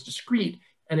transform is discrete,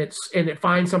 and it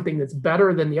finds something that's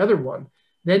better than the other one,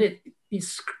 then it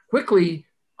quickly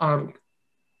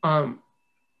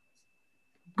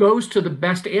goes to the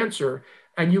best answer,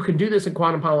 and you can do this in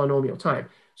quantum polynomial time.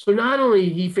 So not only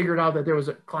he figured out that there was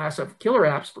a class of killer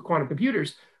apps for quantum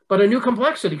computers, but a new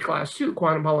complexity class too,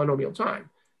 quantum polynomial time.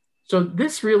 So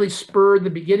this really spurred the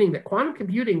beginning that quantum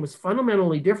computing was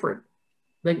fundamentally different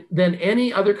than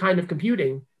any other kind of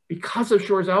computing because of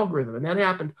Shor's algorithm. And that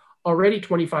happened already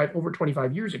over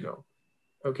 25 years ago,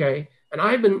 okay? And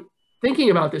I've been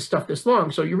thinking about this stuff this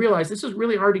long, so you realize this is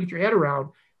really hard to get your head around.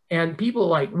 And people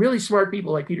like, really smart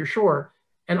people like Peter Shor,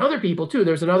 and other people too.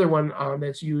 There's another one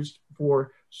that's used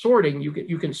for sorting. You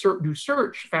can do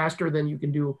search faster than you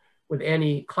can do with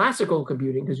any classical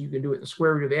computing, because you can do it in the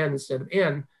square root of n instead of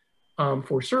n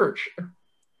for search.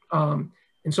 And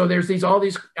so there's all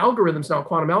these algorithms now,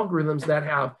 quantum algorithms, that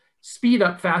have speed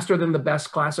up faster than the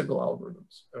best classical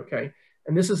algorithms, okay?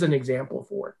 And this is an example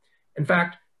for it. In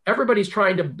fact, everybody's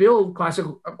trying to build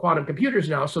classical quantum computers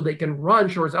now so they can run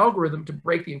Shor's algorithm to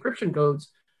break the encryption codes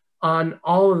on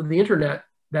all of the internet.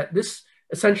 That this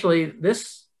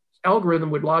algorithm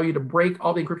would allow you to break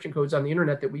all the encryption codes on the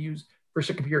internet that we use for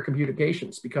secure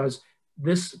communications, because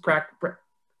this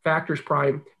factors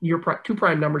prime two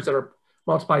prime numbers that are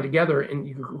multiplied together, and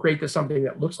you can create this something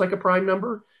that looks like a prime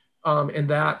number, and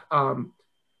that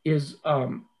is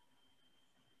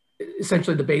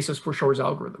essentially the basis for Shor's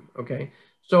algorithm. Okay,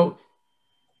 so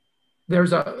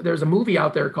there's a movie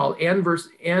out there called N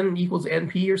equals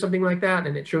NP or something like that,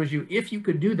 and it shows you if you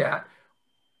could do that,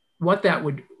 what that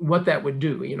would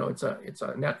do. You know, it's a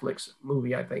Netflix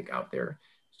movie, I think, out there.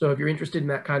 So if you're interested in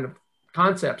that kind of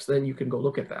concepts, then you can go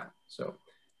look at that. So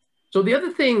the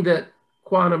other thing that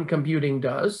quantum computing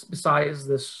does, besides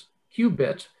this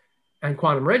qubit and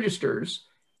quantum registers,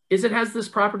 is it has this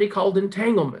property called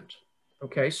entanglement.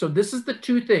 Okay, so this is the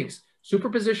two things: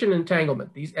 superposition and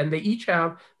entanglement. And they each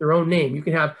have their own name. You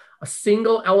can have a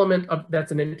single element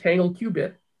that's an entangled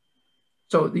qubit.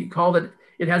 So you call it.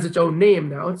 It has its own name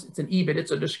now. It's an EBIT.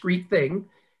 It's a discrete thing,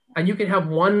 and you can have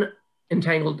one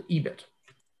entangled EBIT.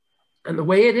 And the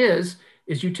way it is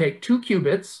you take two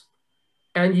qubits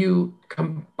and you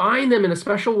combine them in a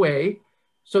special way,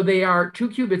 so they are two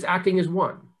qubits acting as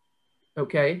one.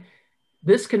 Okay,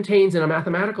 this contains, in a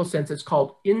mathematical sense, it's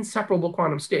called inseparable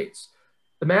quantum states.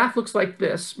 The math looks like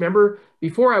this. Remember,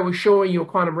 before I was showing you a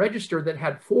quantum register that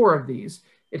had 4 of these.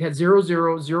 It had 0,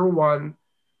 0, 0, 1,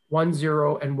 1,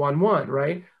 0, and 1, 1,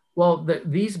 right? Well,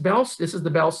 this is the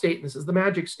Bell state, and this is the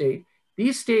magic state.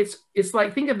 These states, it's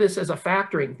like, think of this as a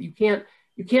factoring. You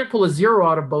can't pull a 0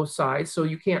 out of both sides, so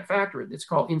you can't factor it. It's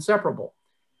called inseparable.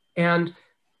 And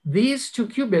these two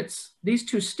qubits, these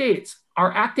two states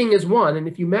are acting as one. And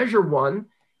if you measure one,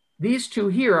 these two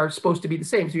here are supposed to be the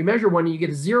same. So you measure one and you get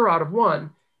a 0 out of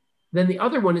one, then the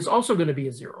other one is also going to be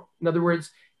a 0. In other words,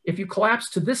 if you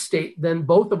collapse to this state, then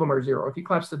both of them are 0. If you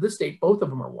collapse to this state, both of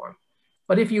them are 1.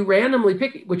 But if you randomly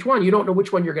pick which one, you don't know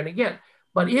which one you're going to get.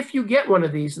 But if you get one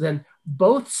of these, then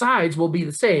both sides will be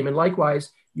the same. And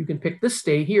likewise, you can pick this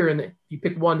state here, and if you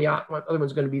pick one, the other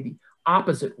one's going to be the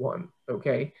opposite one,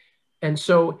 okay? And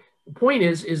so the point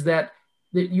is that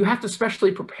you have to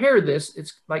specially prepare this.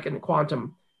 It's like in a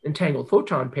quantum entangled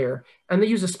photon pair, and they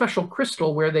use a special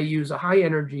crystal where they use a high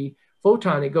energy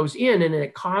photon. It goes in and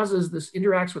it causes this,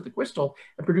 interacts with the crystal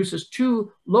and produces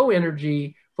 2 low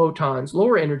energy photons,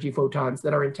 lower energy photons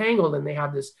that are entangled, and they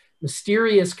have this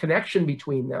mysterious connection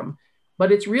between them.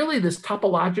 But it's really this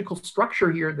topological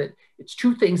structure here that it's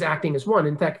 2 things acting as one.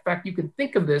 In fact, you can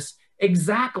think of this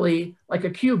exactly like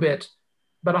a qubit,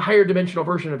 but a higher dimensional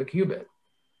version of a qubit.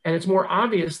 And it's more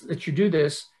obvious that you do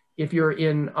this if you're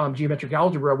in geometric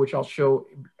algebra, which I'll show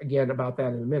again about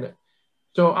that in a minute.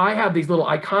 So I have these little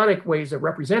iconic ways of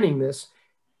representing this.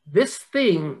 This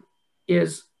thing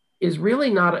is really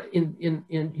not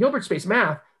in Hilbert space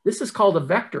math. This is called a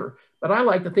vector, but I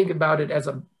like to think about it as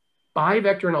a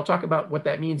bivector, and I'll talk about what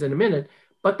that means in a minute.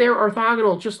 But they're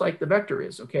orthogonal just like the vector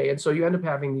is, okay? And so you end up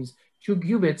having these two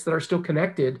qubits that are still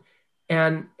connected,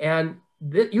 and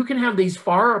you can have these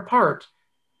far apart,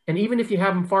 and even if you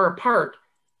have them far apart,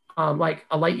 like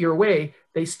a light year away,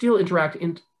 they still interact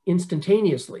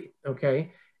instantaneously,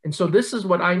 okay? And so this is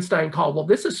what Einstein called, well,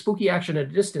 this is spooky action at a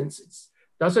distance.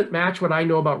 It doesn't match what I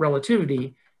know about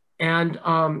relativity. And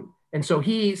so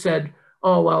he said,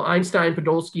 oh, well, Einstein,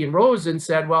 Podolsky, and Rosen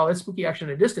said, well, it's spooky action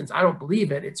at a distance. I don't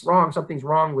believe it. It's wrong. Something's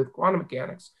wrong with quantum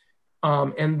mechanics.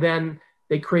 And then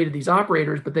they created these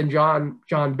operators, but then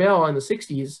John Bell in the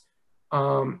 60s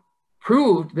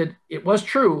proved that it was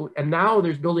true. And now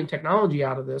there's building technology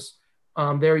out of this.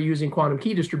 They're using quantum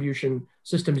key distribution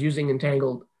systems using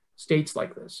entangled states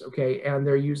like this, okay? And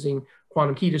they're using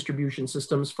quantum key distribution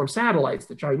systems from satellites.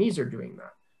 The Chinese are doing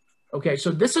that. Okay, so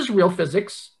this is real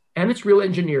physics and it's real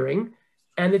engineering,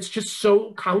 and it's just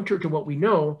so counter to what we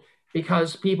know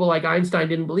because people like Einstein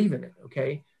didn't believe in it,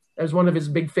 okay? That was one of his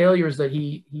big failures that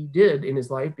he did in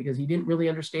his life because he didn't really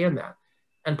understand that.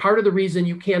 And part of the reason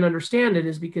you can't understand it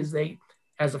is because they,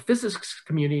 as a physics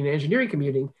community and engineering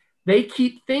community, they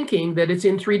keep thinking that it's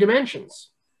in 3 dimensions.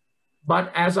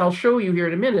 But as I'll show you here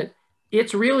in a minute,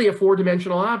 it's really a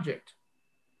 4-dimensional object.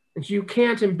 And so you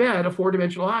can't embed a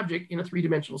 4-dimensional object in a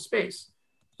 3-dimensional space.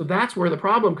 So that's where the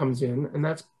problem comes in. And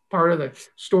that's part of the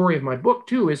story of my book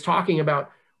too, is talking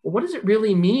about, well, what does it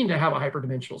really mean to have a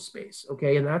hyperdimensional space?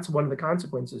 Okay, and that's one of the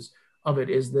consequences of it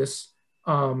is this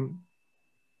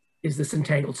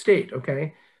entangled state,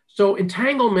 okay? So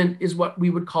entanglement is what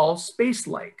we would call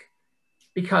space-like,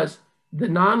 because the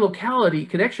non-locality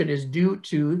connection is due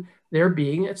to there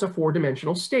being, it's a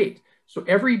 4-dimensional state. So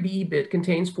every B bit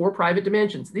contains 4 private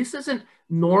dimensions. This isn't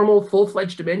normal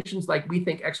full-fledged dimensions like we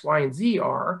think X, Y, and Z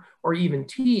are, or even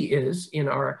T is in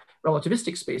our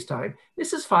relativistic space-time.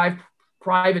 This is 5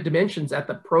 private dimensions at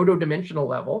the proto-dimensional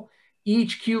level.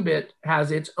 Each qubit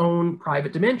has its own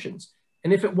private dimensions.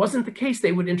 And if it wasn't the case,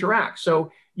 they would interact.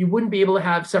 So you wouldn't be able to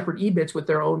have separate E bits with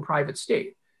their own private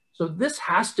state. So this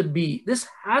has to be, it's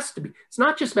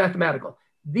not just mathematical.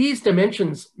 These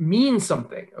dimensions mean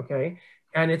something, okay?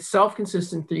 And it's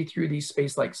self-consistent through these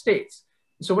space-like states.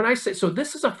 So when I say, so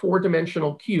this is a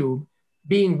 4-dimensional cube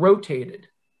being rotated.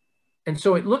 And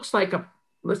so it looks like a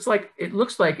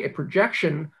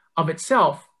projection of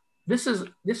itself. This is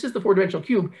the 4-dimensional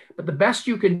cube, but the best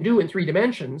you can do in 3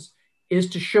 dimensions is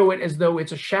to show it as though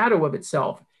it's a shadow of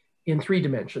itself in 3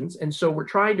 dimensions. And so we're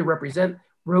trying to represent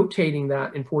rotating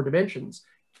that in 4 dimensions.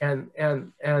 And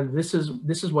this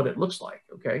is what it looks like,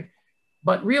 okay?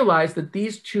 But realize that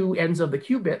these 2 ends of the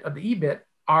qubit, of the E bit,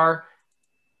 are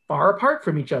far apart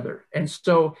from each other. And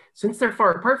so since they're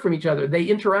far apart from each other, they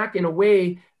interact in a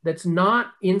way that's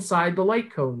not inside the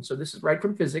light cone. So this is right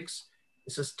from physics.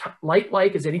 This is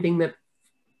light-like as anything that,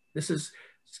 this is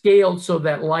scaled so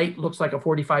that light looks like a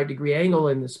 45-degree angle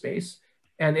in this space.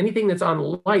 And anything that's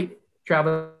on light,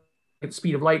 traveling at the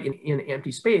speed of light in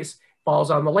empty space,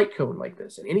 falls on the light cone like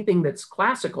this. And anything that's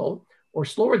classical or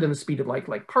slower than the speed of light,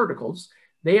 like particles,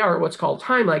 they are what's called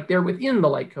time-like. They're within the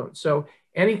light cone. So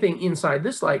anything inside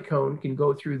this light cone can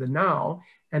go through the now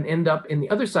and end up in the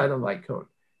other side of the light cone.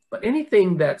 But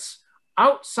anything that's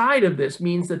outside of this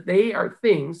means that they are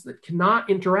things that cannot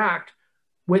interact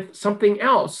with something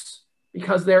else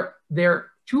because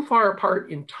they're too far apart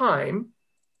in time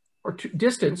or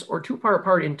distance or too far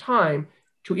apart in time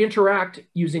to interact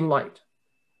using light.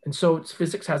 And so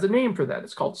physics has a name for that.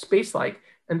 It's called space-like.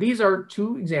 And these are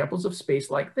 2 examples of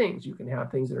space-like things. You can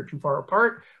have things that are too far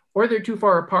apart, or they're too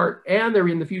far apart and they're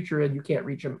in the future and you can't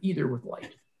reach them either with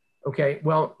light. Okay,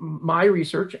 well, my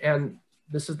research, and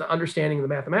this is the understanding of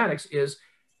the mathematics, is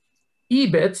E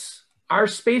bits are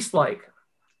space-like.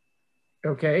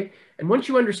 Okay, and once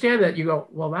you understand that, you go,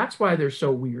 well, that's why they're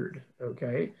so weird.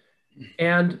 Okay,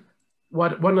 and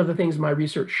one of the things my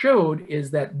research showed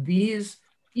is that these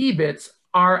E bits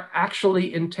are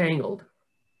actually entangled.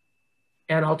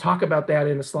 And I'll talk about that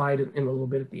in a slide in a little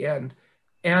bit at the end.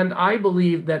 And I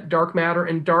believe that dark matter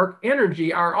and dark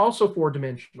energy are also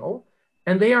 4-dimensional,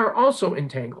 and they are also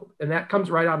entangled. And that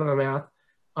comes right out of the math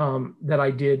that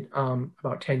I did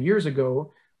about 10 years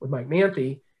ago with Mike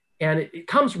Manthey. And it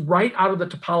comes right out of the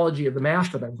topology of the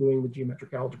math that I'm doing with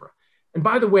geometric algebra. And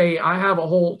by the way, I have a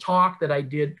whole talk that I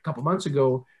did a couple months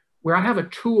ago where I have a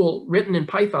tool written in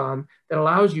Python that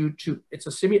allows you to, it's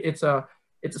a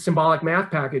symbolic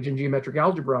math package in geometric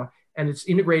algebra, and it's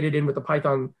integrated in with the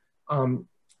Python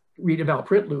read, eval,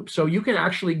 print loop. So you can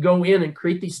actually go in and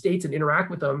create these states and interact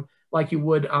with them like you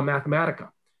would on Mathematica.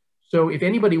 So if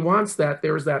anybody wants that,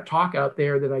 there's that talk out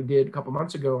there that I did a couple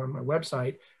months ago on my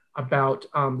website about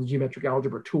the geometric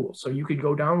algebra tool. So you could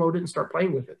go download it and start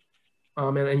playing with it.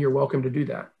 And you're welcome to do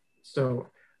that. So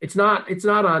it's not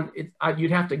on,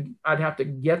 you'd have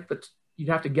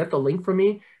to get the link from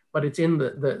me, but it's in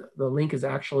the link is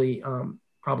actually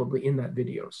probably in that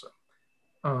video.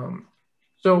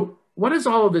 So what does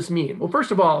all of this mean? Well,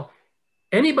 first of all,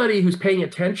 anybody who's paying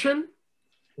attention,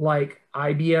 like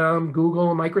IBM, Google,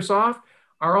 and Microsoft,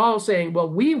 are all saying, well,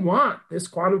 we want this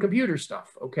quantum computer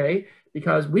stuff, okay?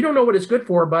 Because we don't know what it's good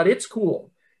for, but it's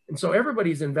cool. And so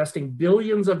everybody's investing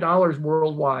billions of dollars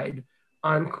worldwide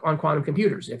on quantum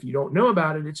computers. If you don't know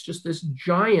about it, it's just this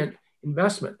giant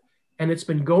investment. And it's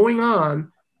been going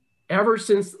on ever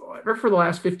for the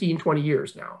last 15, 20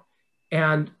 years now.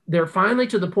 And they're finally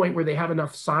to the point where they have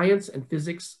enough science and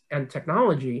physics and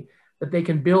technology that they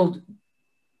can build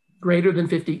greater than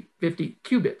 50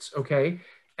 qubits, okay?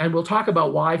 And we'll talk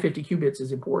about why 50 qubits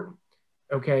is important,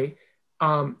 okay?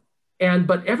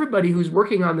 But everybody who's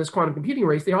working on this quantum computing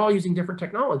race, they're all using different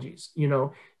technologies. You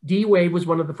know, D-Wave was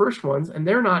one of the first ones, and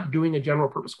they're not doing a general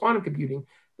purpose quantum computing.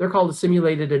 They're called a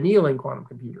simulated annealing quantum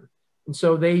computer. And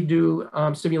so they do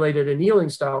simulated annealing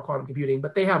style quantum computing,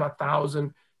 but they have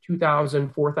 1,000,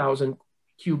 2,000, 4,000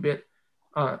 qubit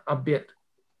a bit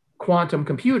quantum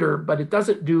computer, but it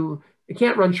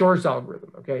can't run Shor's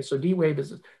algorithm, okay? So D-Wave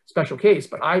is a special case,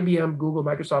 but IBM, Google,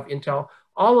 Microsoft, Intel,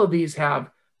 all of these have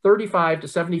 35 to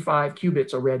 75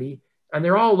 qubits already, and they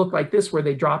all look like this, where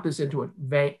they drop this into a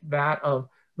vat of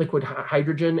liquid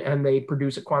hydrogen, and they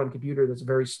produce a quantum computer that's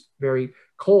very, very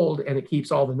cold, and it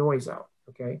keeps all the noise out,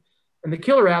 okay? And the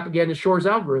killer app, again, is Shor's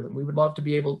algorithm. We would love to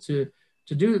be able to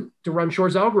run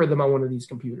Shor's algorithm on one of these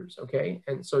computers, okay?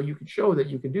 And so you could show that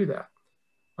you can do that.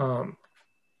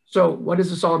 So what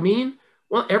does this all mean?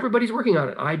 Well, everybody's working on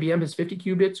it. IBM has 50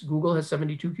 qubits, Google has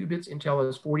 72 qubits, Intel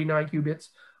has 49 qubits.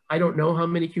 I don't know how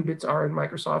many qubits are in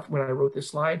Microsoft when I wrote this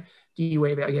slide.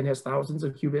 D-Wave, again, has thousands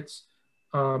of qubits.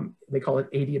 They call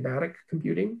it adiabatic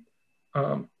computing.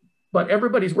 But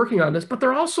everybody's working on this, but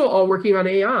they're also all working on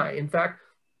AI. In fact,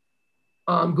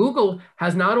 Google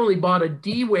has not only bought a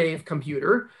D-Wave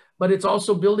computer, but it's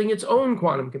also building its own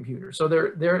quantum computer. So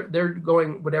they're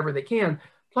going whatever they can.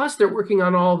 Plus, they're working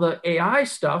on all the AI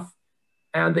stuff,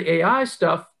 and the AI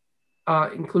stuff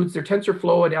includes their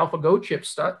TensorFlow and AlphaGo chip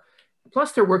stuff.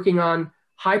 Plus, they're working on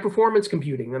high performance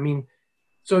computing. I mean,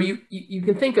 so you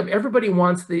can think of, everybody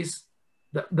wants the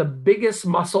biggest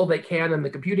muscle they can in the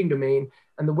computing domain,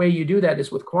 and the way you do that is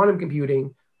with quantum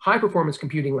computing, high performance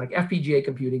computing like FPGA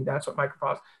computing. That's what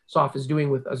Microsoft is doing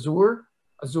with Azure.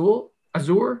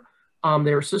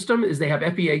 Their system is they have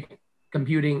FPGA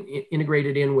computing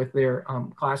integrated in with their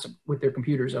with their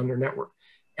computers on their network.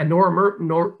 And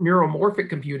neuromorphic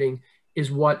computing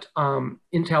is what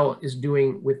Intel is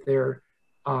doing with their,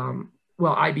 well,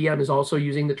 IBM is also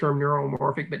using the term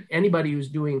neuromorphic, but anybody who's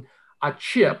doing a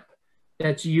chip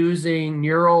that's using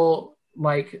neural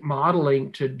like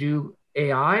modeling to do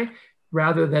AI,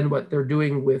 rather than what they're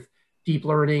doing with deep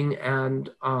learning and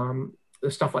the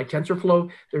stuff like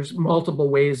TensorFlow, there's multiple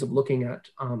ways of looking at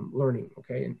learning,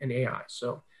 okay, and AI.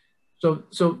 So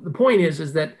the point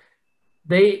is that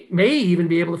they may even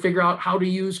be able to figure out how to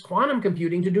use quantum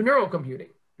computing to do neural computing.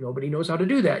 Nobody knows how to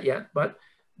do that yet, but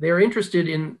they're interested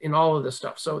in all of this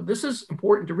stuff. So this is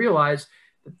important to realize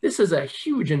that this is a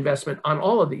huge investment on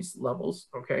all of these levels,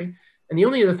 okay? And the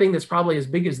only other thing that's probably as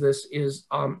big as this is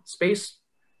space,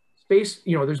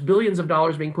 you know, there's billions of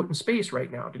dollars being put in space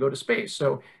right now to go to space.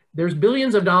 So there's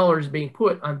billions of dollars being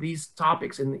put on these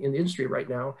topics in the industry right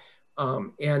now.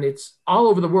 And it's all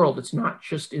over the world. It's not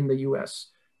just in the US.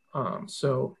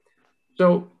 Well,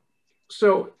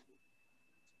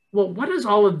 what does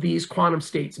all of these quantum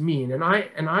states mean? And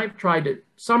I've tried to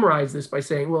summarize this by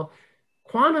saying, well,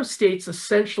 quantum states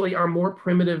essentially are more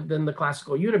primitive than the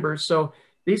classical universe. So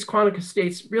these quantum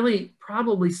states really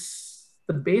probably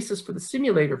the basis for the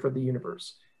simulator for the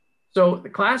universe. So the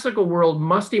classical world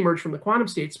must emerge from the quantum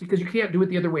states, because you can't do it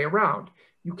the other way around.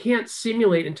 You can't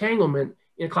simulate entanglement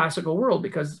in a classical world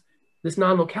because this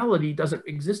non-locality doesn't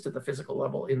exist at the physical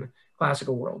level in the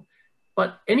classical world.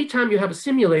 But anytime you have a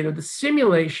simulator, the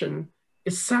simulation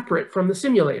is separate from the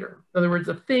simulator. In other words,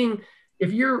 the thing,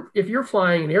 if you're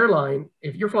flying an airline,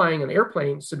 if you're flying an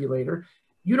airplane simulator,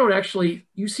 you don't actually,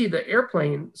 you see the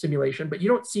airplane simulation, but you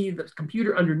don't see the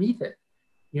computer underneath it.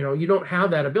 You know, you don't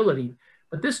have that ability.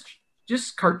 But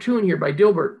this cartoon here by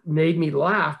Dilbert made me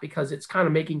laugh because it's kind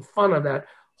of making fun of that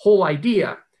whole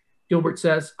idea. Dilbert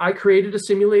says, I created a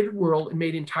simulated world and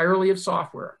made entirely of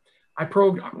software. I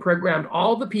programmed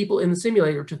all the people in the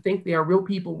simulator to think they are real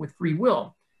people with free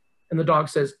will. And the dog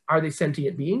says, are they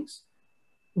sentient beings?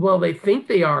 Well, they think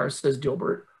they are, says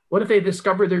Dilbert. What if they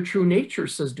discover their true nature,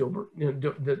 says Dilbert,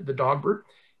 the Dogbert.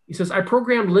 He says, I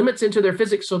programmed limits into their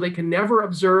physics so they can never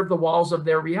observe the walls of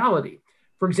their reality.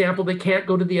 For example, they can't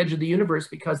go to the edge of the universe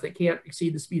because they can't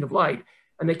exceed the speed of light.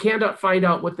 And they cannot find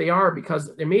out what they are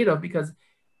because they're made of, because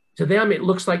to them, it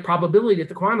looks like probability at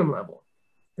the quantum level.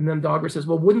 And then Dogbert says,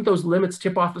 well, wouldn't those limits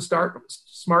tip off the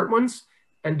smart ones?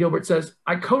 And Dilbert says,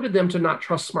 I coded them to not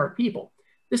trust smart people.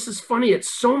 This is funny at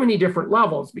so many different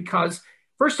levels because,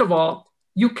 first of all,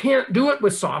 you can't do it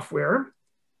with software.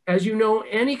 As you know,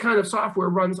 any kind of software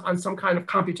runs on some kind of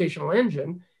computational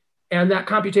engine. And that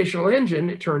computational engine,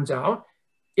 it turns out,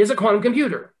 is a quantum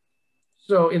computer.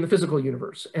 So in the physical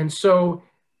universe. And so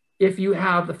if you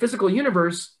have the physical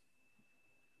universe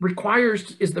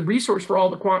is the resource for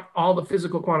all the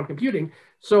physical quantum computing.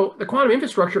 So the quantum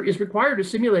infrastructure is required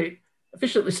to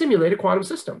efficiently simulate a quantum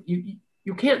system.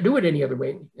 You can't do it any other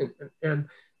way. And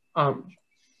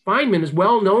Feynman is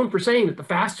well known for saying that the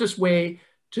fastest way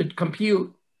to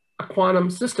compute a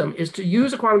quantum system is to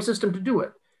use a quantum system to do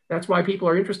it. That's why people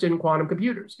are interested in quantum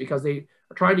computers, because they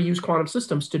are trying to use quantum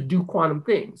systems to do quantum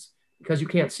things, because you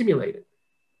can't simulate it.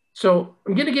 So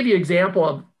I'm going to give you an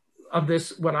example of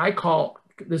this, what I call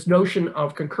this notion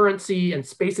of concurrency and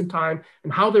space and time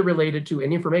and how they're related to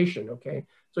an information, okay?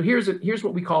 So here's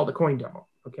what we call the coin demo,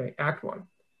 okay? Act 1.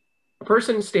 A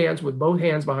person stands with both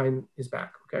hands behind his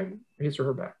back, okay? His or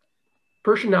her back.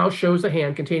 The person now shows a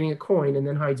hand containing a coin and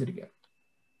then hides it again.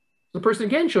 The person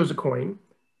again shows a coin,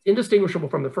 indistinguishable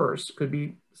from the first, could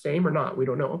be the same or not, we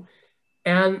don't know.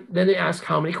 And then they ask,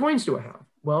 how many coins do I have?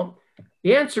 Well,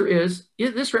 the answer is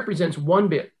this represents one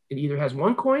bit. It either has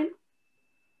one coin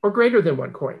or greater than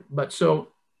one coin. But so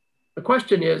the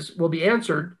question will be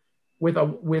answered with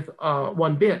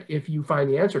one bit if you find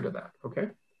the answer to that, okay?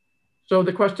 So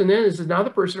the question then is now the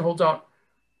person holds out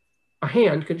a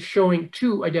hand showing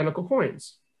two identical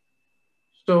coins.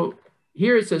 So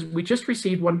here it says, we just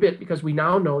received one bit because we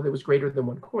now know there was greater than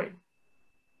one coin.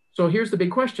 So here's the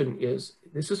big question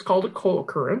this is called a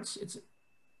co-occurrence.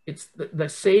 It's the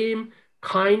same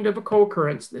kind of a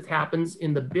co-occurrence that happens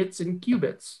in the bits and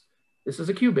qubits. This is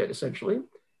a qubit, essentially.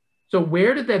 So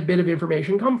where did that bit of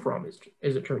information come from,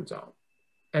 as it turns out?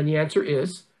 And the answer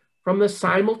is from the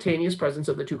simultaneous presence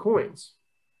of the two coins,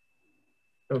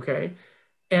 okay?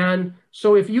 And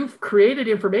so if you've created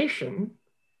information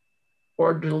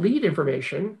or delete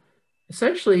information,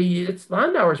 essentially it's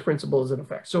Landauer's principle is in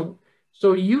effect. So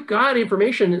you got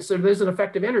information, and so there's an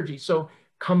effective energy. So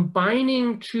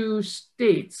combining two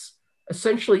states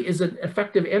essentially has an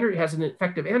effective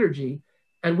energy.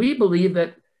 And we believe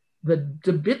that the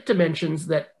bit dimensions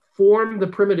that form the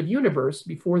primitive universe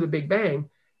before the Big Bang,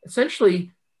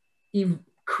 essentially you've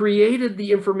created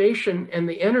the information, and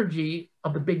the energy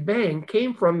of the Big Bang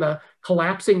came from the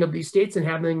collapsing of these states and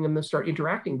having them start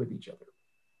interacting with each other.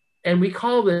 And we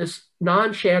call this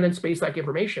non-Shannon space-like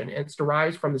information, and it's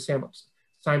derived from the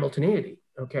simultaneity,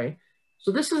 okay?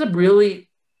 So this is a really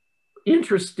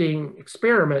interesting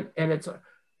experiment, and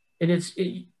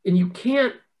you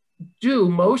can't do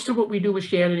most of what we do with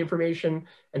Shannon information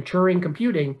and Turing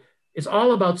computing is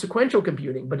all about sequential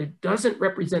computing, but it doesn't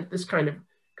represent this kind of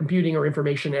computing or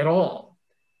information at all.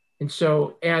 And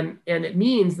so, and it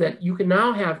means that you can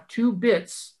now have two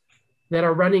bits that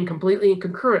are running completely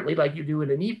concurrently, like you do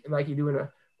in a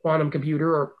quantum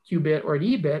computer or qubit or an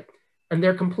E-bit, and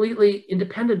they're completely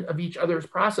independent of each other's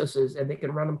processes, and they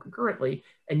can run them concurrently,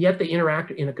 and yet they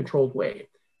interact in a controlled way.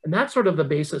 And that's sort of the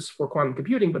basis for quantum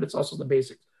computing, but it's also the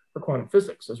basics for quantum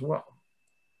physics as well.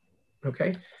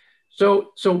 Okay,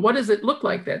 so what does it look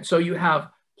like then? So you have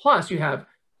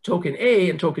token A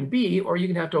and token B, or you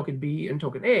can have token B and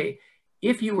token A.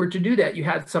 If you were to do that, you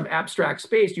had some abstract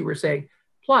space, you were saying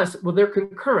plus, well, they're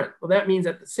concurrent. Well, that means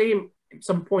at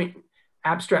some point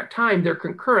abstract time, they're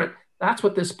concurrent. That's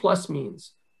what this plus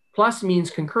means. Plus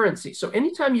means concurrency. So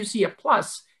anytime you see a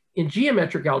plus in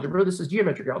geometric algebra, this is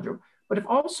geometric algebra, but if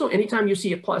also anytime you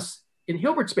see a plus in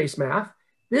Hilbert space math,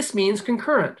 this means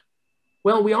concurrent.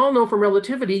 Well, we all know from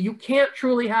relativity, you can't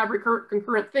truly have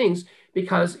concurrent things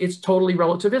because it's totally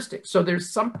relativistic. So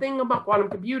there's something about quantum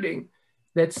computing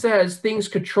that says things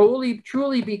could truly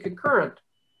be concurrent,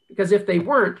 because if they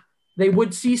weren't, they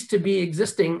would cease to be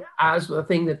existing as the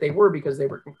thing that they were because they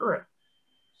were concurrent.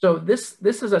 So this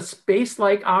is a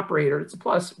space-like operator. It's a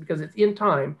plus because it's in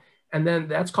time, and then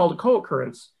that's called a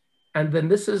co-occurrence. And then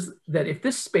this is that if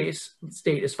this space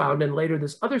state is found and later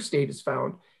this other state is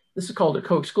found, this is called a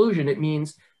co-exclusion. It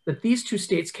means that these two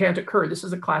states can't occur. This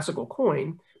is a classical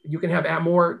coin, You can have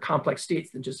more complex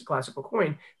states than just a classical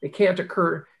coin. They can't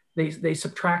occur. They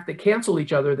subtract, they cancel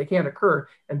each other, they can't occur.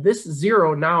 And this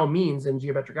 0 now means in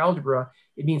geometric algebra,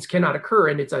 it means cannot occur,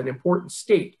 and it's an important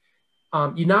state.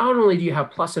 You not only do you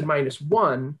have plus and minus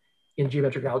 1 in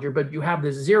geometric algebra, but you have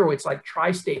this 0, it's like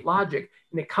tri-state logic,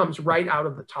 and it comes right out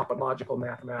of the topological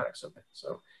mathematics of it.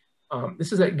 So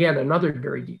this is, again, another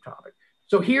very deep topic.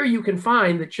 So here you can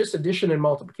find that just addition and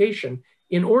multiplication,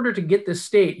 in order to get this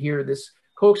state here, this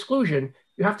co-exclusion,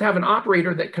 you have to have an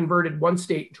operator that converted one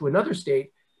state to another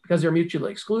state because they're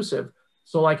mutually exclusive.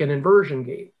 So like an inversion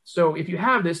gate. So if you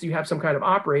have this, you have some kind of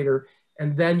operator,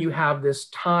 and then you have this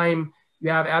time, you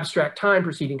have abstract time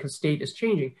proceeding because state is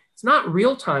changing. It's not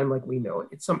real time like we know it.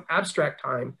 It's some abstract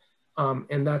time,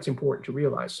 and that's important to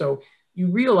realize. So you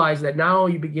realize that now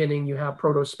you have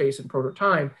proto-space and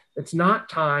proto-time that's not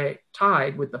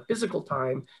tied with the physical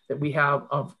time that we have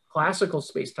of classical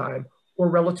space-time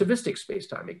or relativistic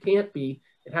space-time. It can't be,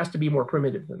 it has to be more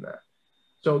primitive than that.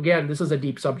 So again, this is a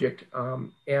deep subject,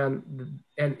 and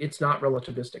it's not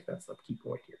relativistic. That's the key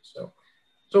point here.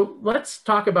 So let's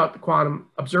talk about the quantum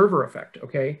observer effect,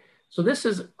 okay? So this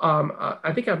is,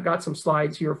 I think I've got some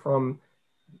slides here from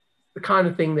the kind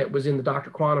of thing that was in the Dr.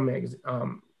 Quantum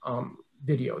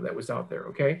video that was out there,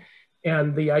 okay?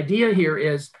 And the idea here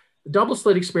is the double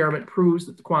slit experiment proves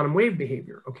that the quantum wave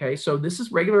behavior, okay? So this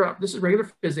is regular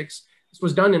physics. This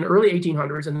was done in early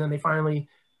 1800s, and then they finally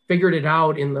figured it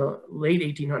out in the late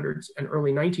 1800s and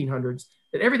early 1900s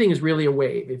that everything is really a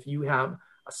wave. If you have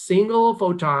a single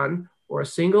photon or a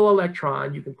single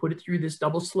electron, you can put it through this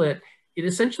double slit. It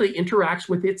essentially interacts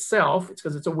with itself. It's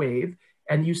because it's a wave,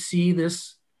 and you see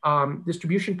this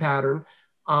distribution pattern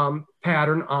on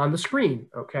the screen.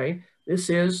 Okay, this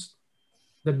is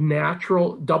the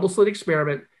natural double slit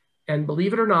experiment, and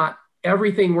believe it or not,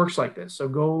 everything works like this. So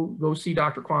go see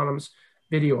Dr. Quantum's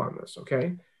video on this.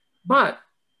 Okay, but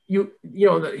you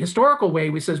know, the historical way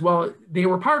we says, well, they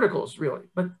were particles really,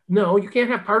 but no, you can't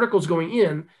have particles going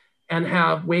in and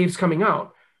have waves coming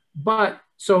out. But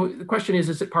so the question is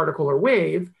it particle or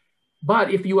wave?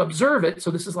 But if you observe it,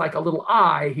 so this is like a little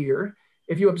eye here,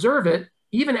 if you observe it,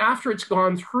 even after it's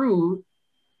gone through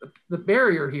the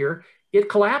barrier here, it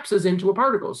collapses into a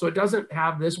particle. So it doesn't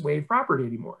have this wave property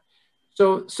anymore.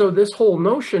 So this whole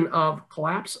notion of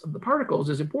collapse of the particles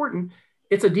is important.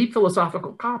 It's a deep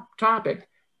philosophical topic.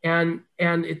 And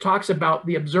it talks about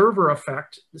the observer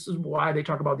effect. This is why they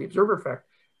talk about the observer effect.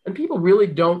 And people really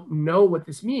don't know what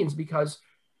this means, because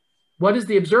what is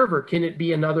the observer? Can it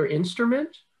be another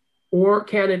instrument? Or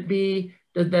can it be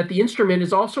that the instrument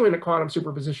is also in a quantum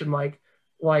superposition like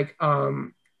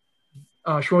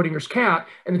Schrodinger's cat,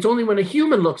 and it's only when a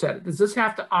human looks at it. Does this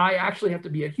eye actually have to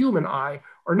be a human eye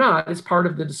or not? It's part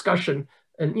of the discussion.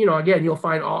 And you know, again, you'll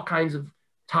find all kinds of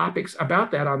topics about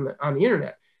that on the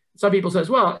internet. Some people says,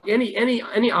 well, any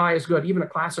eye is good, even a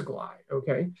classical eye.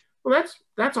 Okay, well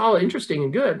that's all interesting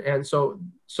and good, and so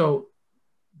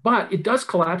but it does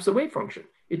collapse the wave function.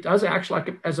 It does act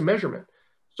like as a measurement.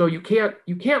 So you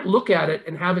can't look at it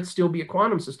and have it still be a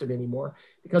quantum system anymore,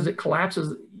 because it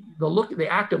collapses. The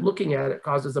act of looking at it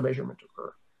causes the measurement to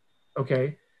occur.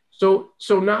 Okay, so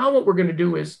now what we're going to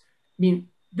do is,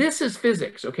 this is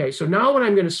physics. Okay, so now what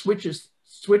I'm going to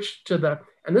switch to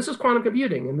and this is quantum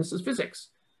computing, and this is physics.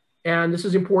 And this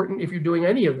is important if you're doing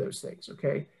any of those things,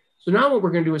 okay? So now what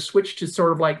we're going to do is switch to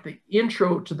sort of like the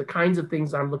intro to the kinds of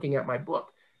things I'm looking at my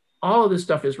book. All of this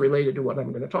stuff is related to what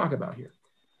I'm going to talk about here.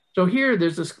 So here,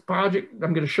 there's this project.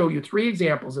 I'm going to show you 3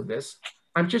 examples of this.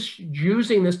 I'm just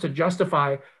using this to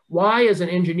justify why, as an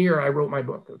engineer, I wrote my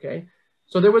book, okay?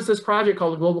 So there was this project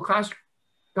called the Global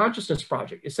Consciousness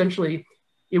Project. Essentially,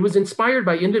 it was inspired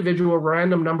by individual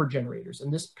random number generators.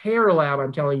 And this pair lab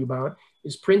I'm telling you about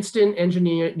is Princeton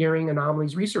Engineering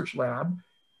Anomalies Research Lab.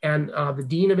 And the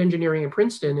Dean of Engineering in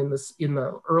Princeton in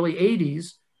the early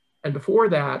 80s, and before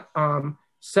that,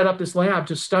 set up this lab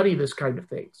to study this kind of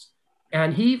things.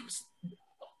 And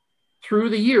through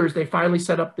the years, they finally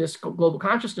set up this Global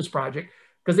Consciousness Project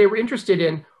because they were interested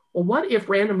in, well, what if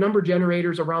random number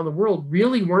generators around the world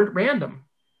really weren't random?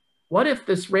 What if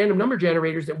this random number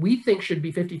generators that we think should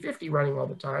be 50-50 running all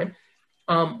the time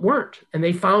weren't? And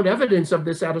they found evidence of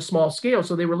this at a small scale.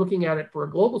 So they were looking at it for a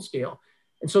global scale.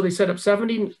 And so they set up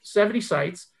 70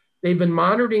 sites. They've been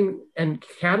monitoring and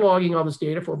cataloging all this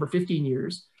data for over 15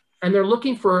 years. And they're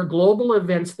looking for global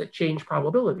events that change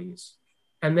probabilities.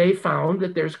 And they found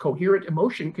that there's coherent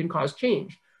emotion can cause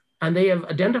change. And they have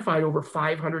identified over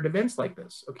 500 events like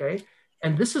this, okay?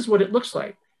 And this is what it looks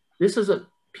like. This is a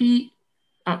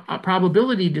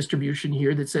probability distribution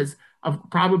here that says a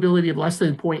probability of less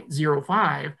than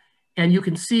 0.05. And you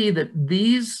can see that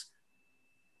these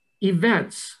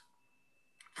events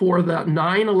for the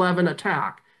 9/11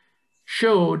 attack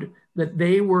showed that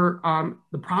they were,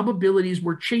 the probabilities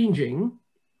were changing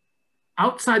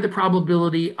outside the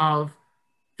probability of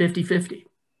 50-50,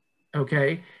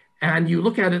 okay? And you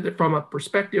look at it from a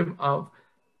perspective of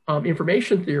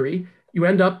information theory, you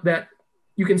end up that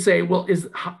you can say, well,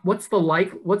 what's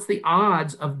the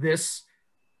odds of this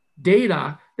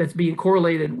data that's being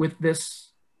correlated with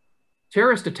this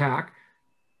terrorist attack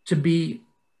to be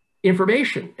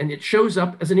information? And it shows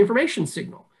up as an information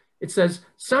signal. It says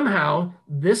somehow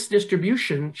this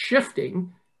distribution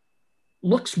shifting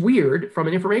looks weird from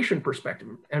an information perspective.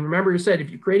 And remember, you said if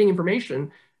you're creating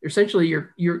information, essentially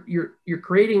you're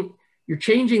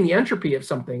changing the entropy of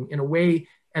something in a way,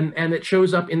 and it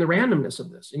shows up in the randomness of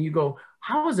this. And you go,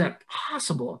 how is that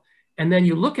possible? And then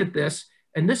you look at this,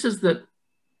 and this is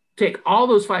take all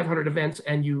those 500 events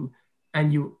and you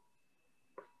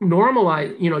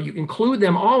normalize, you include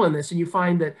them all in this, and you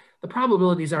find that the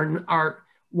probabilities are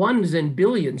ones in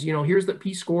billions. Here's the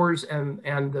p-scores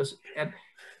and this, and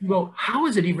you go, how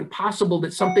is it even possible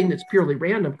that something that's purely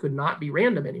random could not be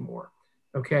random anymore?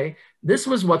 Okay, this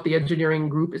was what the engineering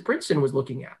group at Princeton was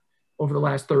looking at over the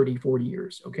last 30, 40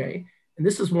 years, okay? And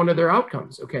this is one of their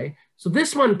outcomes, okay? So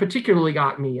this one particularly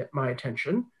got my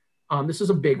attention. This is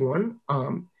a big one.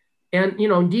 And,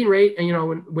 Dean Ray,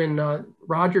 when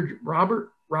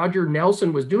Roger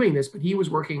Nelson was doing this, but he was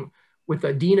working with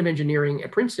a dean of engineering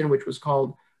at Princeton, which was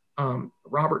called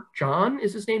Robert John,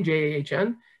 is his name,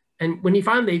 Jahn. And when they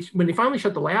finally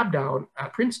shut the lab down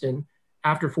at Princeton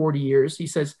after 40 years, he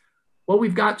says, well,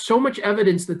 we've got so much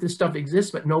evidence that this stuff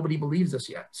exists, but nobody believes us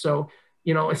yet. So,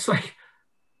 it's like,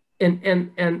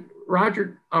 and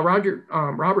Robert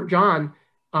John,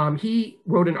 he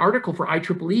wrote an article for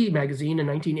IEEE magazine in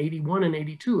 1981 and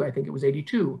 82. I think it was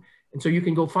 82. And so you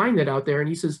can go find that out there. And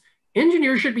he says,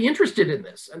 engineers should be interested in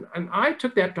this. And I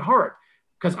took that to heart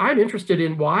because I'm interested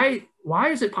in why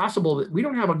is it possible that we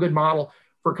don't have a good model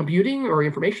for computing or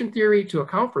information theory to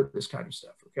account for this kind of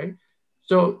stuff, okay?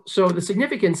 So the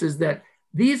significance is that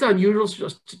these unusual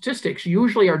statistics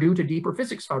usually are due to deeper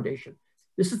physics foundation.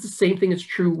 This is the same thing that's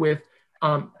true with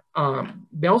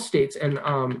Bell states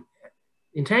and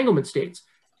entanglement states.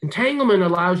 Entanglement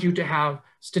allows you to have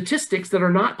statistics that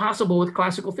are not possible with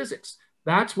classical physics.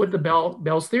 That's what the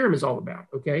Bell's theorem is all about,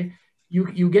 okay?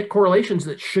 You get correlations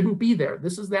that shouldn't be there.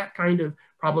 This is that kind of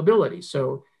probability.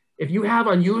 So if you have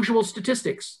unusual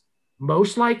statistics,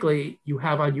 most likely you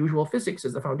have unusual physics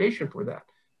as the foundation for that.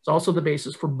 It's also the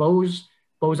basis for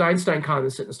Bose-Einstein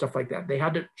condensate and stuff like that. They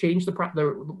had to change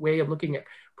the way of looking at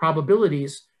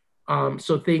probabilities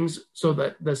so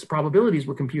that the probabilities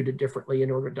were computed differently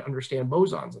in order to understand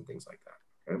bosons and things like that.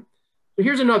 Okay? So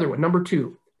here's another one, number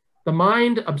 2. The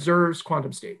mind observes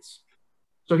quantum states.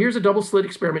 So here's a double slit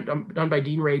experiment done by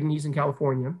Dean Radin. He's in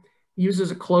California. He uses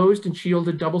a closed and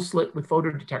shielded double slit with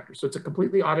photodetector. So it's a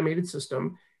completely automated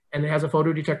system, and it has a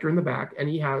photodetector in the back, and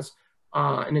he has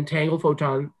an entangled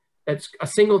photon that's a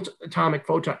single atomic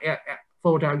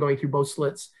photon going through both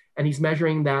slits, and he's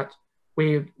measuring that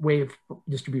wave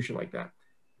distribution like that.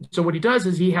 So what he does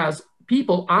is he has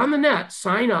people on the net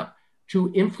sign up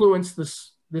to influence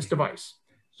this device.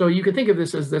 So you can think of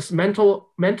this as this mental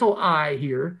eye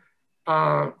here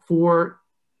for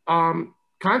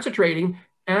concentrating,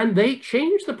 and they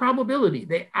change the probability.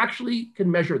 They actually can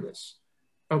measure this,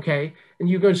 okay? And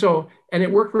you go, and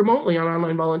it worked remotely on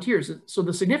online volunteers. So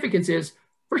the significance is,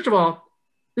 first of all,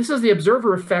 this is the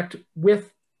observer effect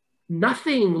with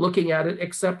nothing looking at it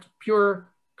except pure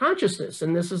consciousness.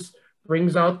 And this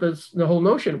brings out the whole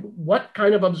notion. What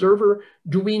kind of observer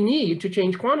do we need to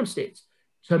change quantum states?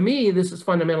 To me, this is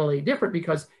fundamentally different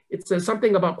because it says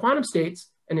something about quantum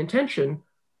states and intention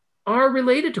are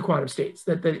related to quantum states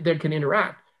that can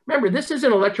interact. Remember, this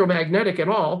isn't electromagnetic at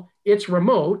all. It's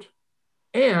remote,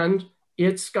 and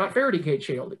it's got Faraday cage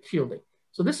shielding.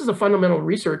 So this is a fundamental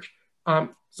research.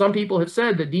 Some people have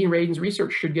said that Dean Radin's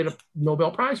research should get a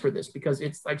Nobel Prize for this because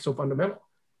it's like so fundamental.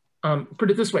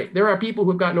 Put it this way, there are people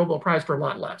who've got Nobel Prize for a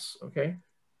lot less, okay?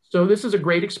 So this is a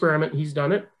great experiment. He's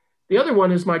done it. The other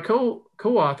one is my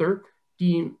co-author,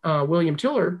 Dean William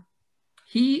Tiller.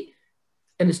 He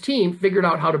and his team figured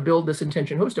out how to build this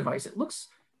intention host device. It looks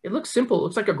simple. It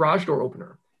looks like a garage door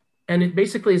opener. And it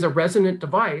basically is a resonant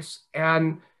device.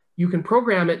 And you can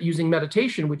program it using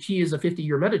meditation, which he is a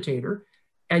 50-year meditator.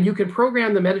 And you can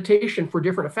program the meditation for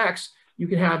different effects. You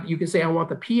can say, I want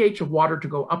the pH of water to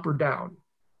go up or down.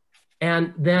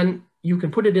 And then you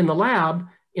can put it in the lab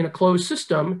in a closed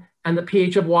system, and the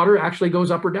pH of water actually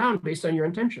goes up or down based on your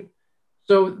intention.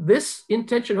 So this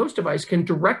intention host device can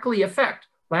directly affect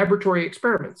laboratory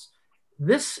experiments.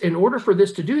 In order for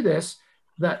this to do this,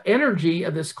 the energy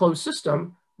of this closed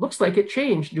system looks like it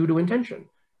changed due to intention.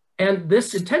 And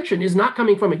this intention is not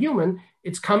coming from a human,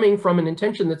 it's coming from an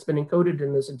intention that's been encoded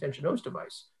in this intention host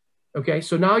device. Okay,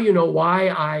 so now you know why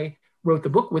I wrote the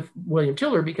book with William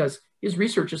Tiller, because his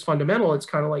research is fundamental. It's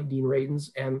kind of like Dean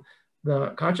Radin's and the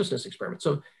consciousness experiment.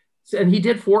 So, and he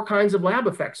did 4 kinds of lab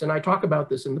effects, and I talk about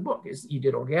this in the book. He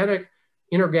did organic,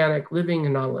 inorganic, living,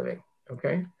 and non-living,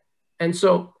 okay? And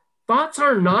so thoughts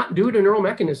are not due to neural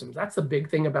mechanisms. That's the big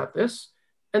thing about this.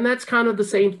 And that's kind of the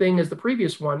same thing as the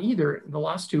previous one either, the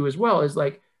last 2 as well, is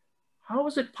like, how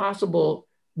is it possible?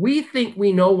 We think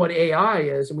we know what AI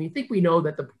is, and we think we know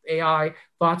that the AI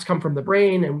thoughts come from the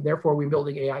brain, and therefore we're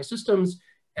building AI systems,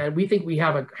 and we think we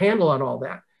have a handle on all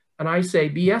that. And I say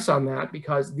BS on that,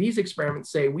 because these experiments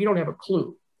say we don't have a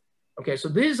clue. Okay, so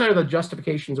these are the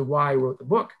justifications of why I wrote the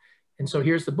book. And so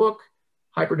here's the book.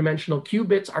 Hyperdimensional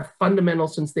qubits are fundamental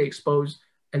since they expose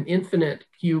an infinite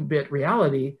qubit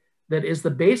reality that is the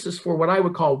basis for what I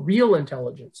would call real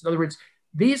intelligence. In other words,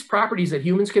 these properties that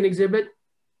humans can exhibit,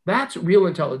 that's real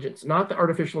intelligence, not the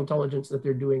artificial intelligence that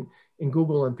they're doing in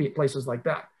Google and places like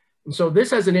that. And so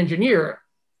this, as an engineer,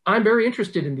 I'm very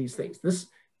interested in these things.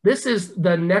 This is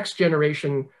the next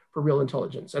generation for real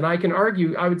intelligence. And I can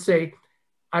argue, I would say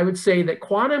that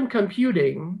quantum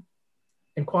computing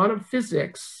and quantum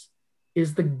physics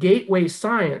is the gateway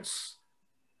science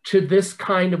to this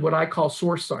kind of what I call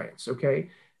source science, okay?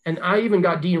 And I even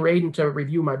got Dean Radin to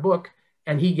review my book,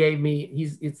 and he gave me,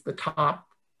 it's the top,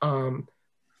 you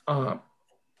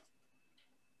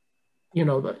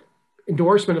know, the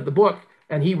endorsement of the book,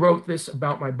 and he wrote this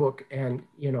about my book, and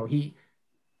you know, he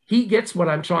gets what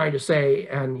I'm trying to say,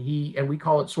 and we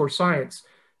call it source science.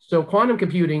 So quantum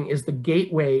computing is the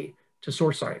gateway to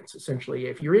source science, essentially.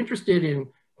 If you're interested in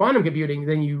quantum computing,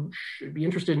 then you should be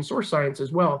interested in source science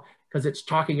as well, because it's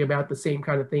talking about the same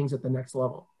kind of things at the next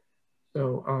level.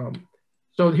 So,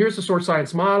 so here's the source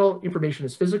science model. Information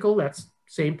is physical. That's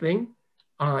same thing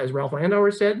as Ralph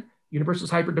Landauer said. Universe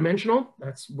is hyperdimensional.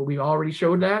 That's what we already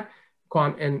showed that.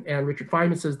 And Richard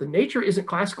Feynman says the nature isn't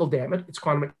classical, damn it, it's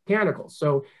quantum mechanical.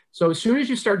 So as soon as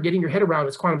you start getting your head around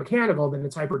it's quantum mechanical, then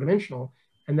it's hyperdimensional.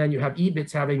 And then you have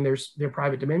E-bits having their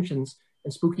private dimensions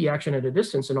and spooky action at a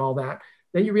distance and all that.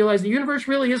 Then you realize the universe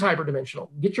really is hyperdimensional.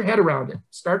 Get your head around it.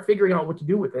 Start figuring out what to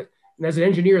do with it. And as an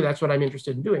engineer, that's what I'm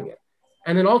interested in doing it.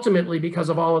 And then ultimately, because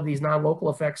of all of these non-local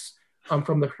effects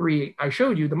from the 3 I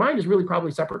showed you, the mind is really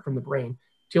probably separate from the brain.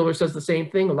 Tiller says the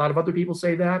same thing. A lot of other people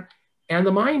say that. And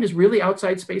the mind is really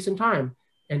outside space and time.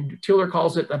 And Tiller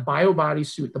calls it a bio-body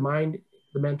suit. The mind,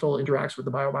 the mental interacts with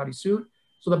the bio-body suit.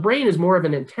 So the brain is more of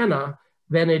an antenna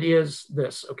than it is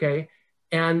this, okay?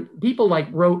 And people like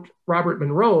Robert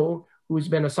Monroe, who's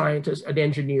been a scientist, an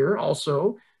engineer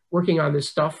also, working on this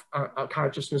stuff,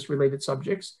 consciousness-related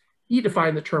subjects, he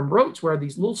defined the term rotes, where are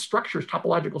these little structures,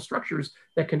 topological structures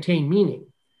that contain meaning.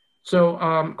 So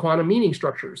quantum meaning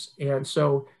structures. And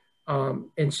so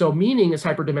meaning is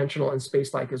hyperdimensional and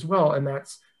space-like as well. And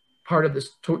that's part of this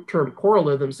term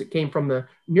correlations that came from the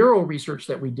neural research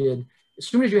that we did. As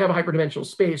soon as you have a hyperdimensional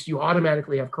space, you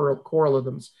automatically have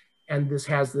correlations. And this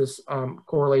has this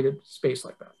correlated space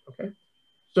like that, okay?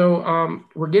 So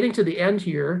we're getting to the end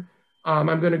here.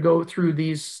 I'm going to go through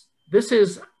these. This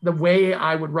is the way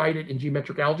I would write it in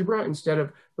geometric algebra instead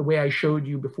of the way I showed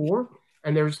you before.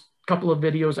 And there's a couple of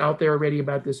videos out there already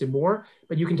about this and more,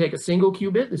 but you can take a single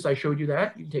qubit. This, I showed you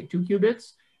that. You can take 2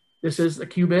 qubits. This is a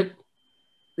qubit.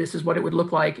 This is what it would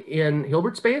look like in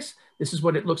Hilbert space. This is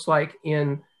what it looks like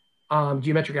in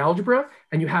geometric algebra.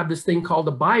 And you have this thing called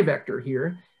a bivector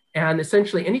here. And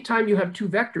essentially, anytime you have 2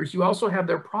 vectors, you also have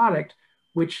their product,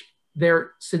 which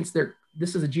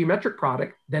this is a geometric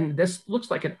product, then this looks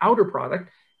like an outer product,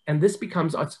 and this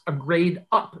becomes a grade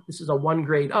up. This is a 1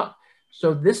 grade up.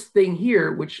 So this thing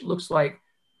here, which looks like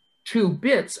 2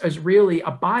 bits, is really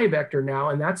a bivector now,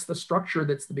 and that's the structure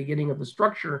that's the beginning of the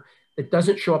structure that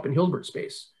doesn't show up in Hilbert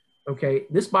space. Okay,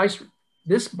 this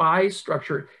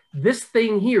bistructure, this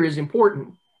thing here is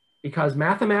important because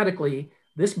mathematically,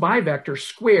 this bivector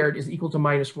squared is equal to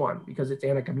 -1 because it's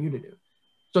anticommutative.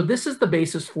 So this is the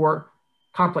basis for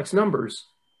complex numbers,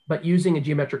 but using a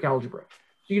geometric algebra.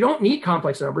 So you don't need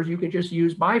complex numbers. You can just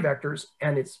use bivectors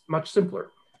and it's much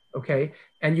simpler, okay?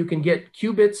 And you can get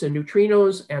qubits and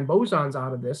neutrinos and bosons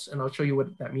out of this, and I'll show you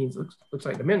what that means, looks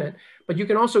like in a minute. But you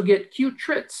can also get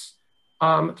Q-trits,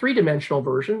 3-dimensional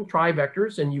version,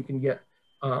 trivectors, and you can get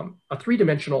a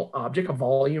 3-dimensional object, a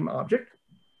volume object.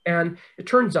 And it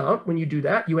turns out when you do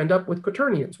that, you end up with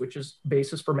quaternions, which is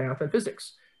basis for math and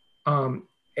physics.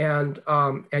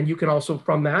 And you can also,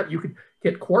 from that, you could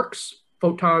get quarks,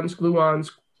 photons,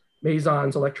 gluons,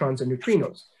 mesons, electrons, and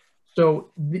neutrinos.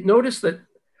 So notice that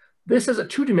this is a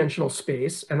two-dimensional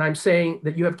space, and I'm saying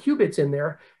that you have qubits in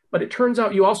there, but it turns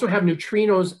out you also have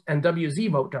neutrinos and WZ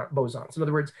bosons. In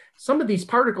other words, some of these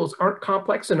particles aren't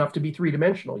complex enough to be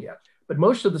three-dimensional yet, but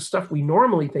most of the stuff we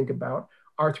normally think about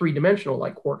are three-dimensional,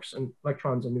 like quarks and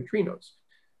electrons and neutrinos.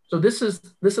 So this is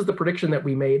the prediction that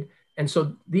we made. And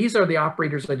so these are the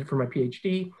operators I did for my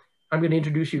PhD. I'm going to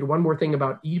introduce you to one more thing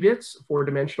about E-bits,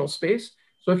 four-dimensional space.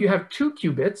 So if you have two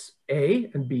qubits,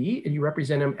 A and B, and you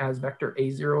represent them as vector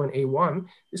A0 and A1,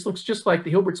 this looks just like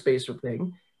the Hilbert spacer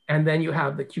thing. And then you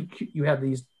have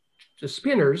these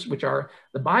spinors, which are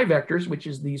the bivectors, which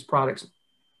is these products,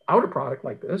 outer product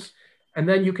like this. And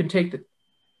then you can take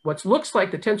what looks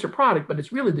like the tensor product, but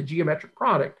it's really the geometric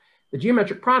product. The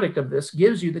geometric product of this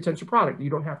gives you the tensor product. You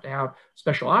don't have to have a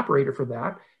special operator for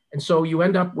that. And so you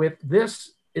end up with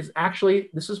this is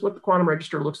what the quantum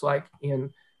register looks like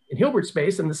in Hilbert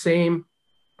space, and the same,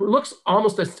 it looks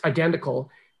almost as identical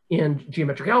in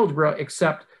geometric algebra,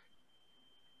 except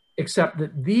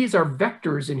that these are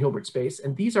vectors in Hilbert space,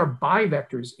 and these are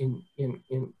bivectors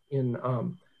in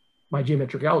my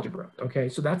geometric algebra. Okay,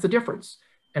 so that's the difference.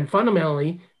 And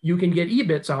fundamentally, you can get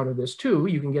E-bits out of this too.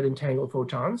 You can get entangled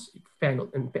photons,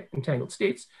 entangled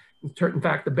states. In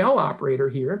fact, the Bell operator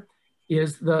here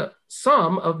is the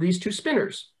sum of these two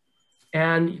spinors.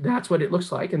 And that's what it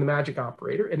looks like in the magic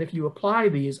operator. And if you apply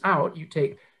these out, you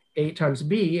take A times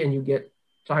B and you get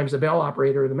times the Bell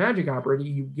operator or the magic operator,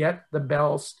 you get the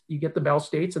Bell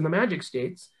states and the magic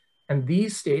states, and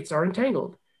these states are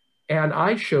entangled. And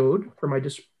I showed for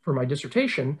my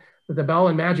dissertation that the Bell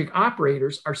and magic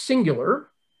operators are singular.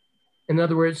 In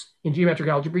other words, in geometric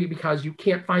algebra, because you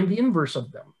can't find the inverse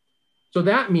of them. So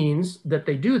that means that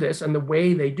they do this, and the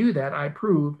way they do that, I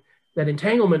proved that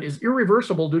entanglement is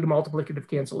irreversible due to multiplicative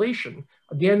cancellation.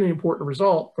 Again, an important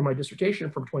result from my dissertation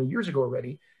from 20 years ago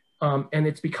already. And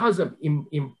it's because of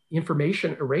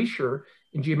information erasure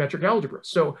in geometric algebra.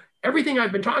 So everything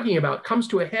I've been talking about comes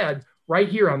to a head right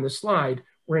here on this slide,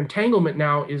 where entanglement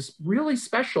now is really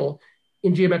special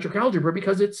in geometric algebra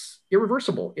because it's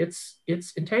irreversible. It's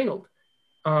entangled.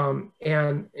 And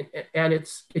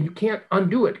you can't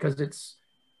undo it because it's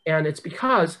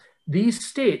because these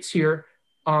states here,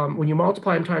 when you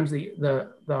multiply them times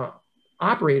the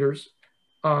operators,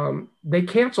 they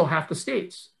cancel half the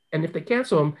states. And if they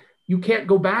cancel them, you can't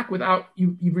go back without,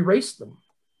 you've erased them.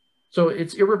 So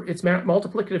it's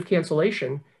multiplicative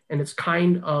cancellation, and it's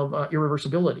kind of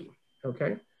irreversibility,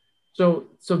 okay? So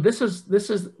this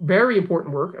is very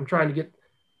important work. I'm trying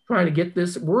to get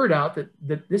this word out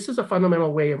that this is a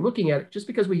fundamental way of looking at it. Just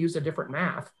because we use a different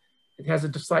math, it has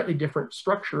a slightly different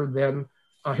structure than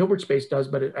Hilbert space does,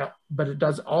 but it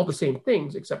does all the same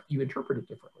things, except you interpret it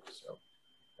differently. So,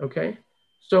 okay.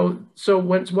 So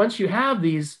once you have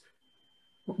these,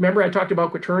 remember I talked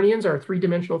about quaternions, our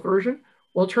three-dimensional version?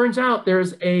 Well, it turns out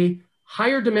there's a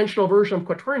higher dimensional version of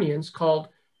quaternions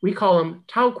we call them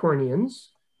tau quaternions.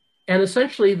 And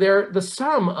essentially they're the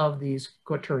sum of these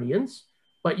quaternions,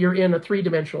 but you're in a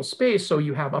three-dimensional space, so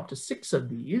you have up to 6 of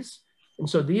these. And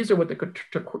so these are what the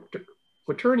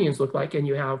quaternions look like, and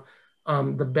you have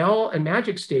the Bell and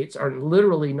magic states are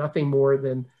literally nothing more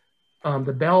than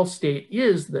the Bell state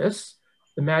is this,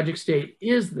 the magic state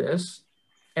is this,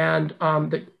 and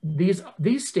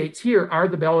these states here are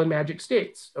the Bell and magic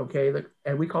states, okay?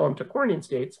 And we call them tauquarnian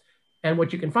states. And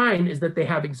what you can find is that they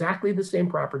have exactly the same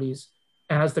properties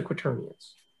as the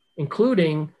quaternions,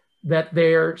 including that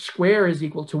their square is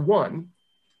equal to 1.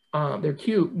 Their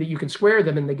cube, that you can square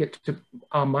them and they get to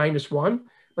 -1.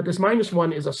 But this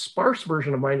 -1 is a sparse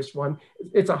version of -1.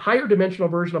 It's a higher dimensional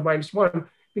version of -1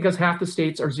 because half the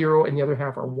states are 0 and the other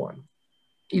half are 1,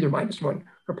 either -1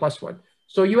 or +1.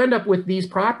 So you end up with these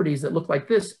properties that look like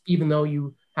this, even though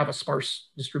you have a sparse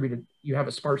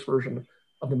version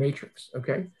of the matrix,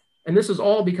 okay? And this is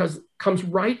all because it comes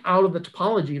right out of the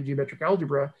topology of geometric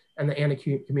algebra and the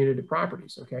anti-commutative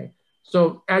properties, okay?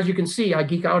 So as you can see, I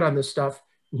geek out on this stuff.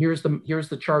 And here's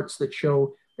the charts that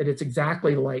show that it's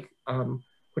exactly like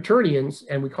quaternions,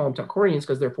 and we call them tauquarnians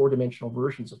because they're 4-dimensional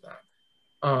versions of that.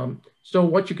 So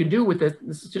what you can do with it,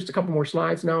 this is just a couple more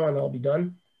slides now and I'll be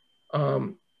done.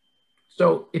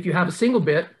 So if you have a single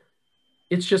bit,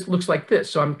 it just looks like this.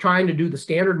 So I'm trying to do the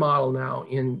standard model now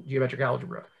in geometric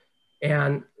algebra.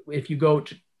 And if you go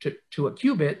to a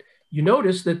qubit, you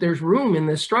notice that there's room in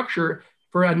this structure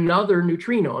for another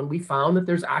neutrino. And we found that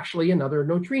there's actually another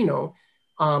neutrino.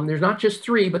 There's not just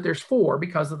 3, but there's 4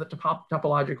 because of the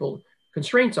topological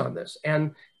constraints on this.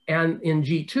 And in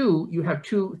G2, you have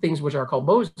 2 things which are called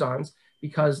bosons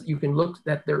because you can look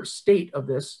that their state of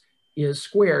this is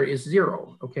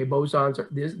 0. Okay, bosons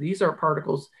these are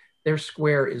particles, their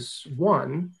square is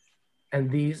 1. and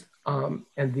these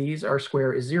R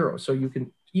square is 0. So you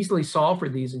can easily solve for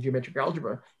these in geometric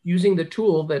algebra using the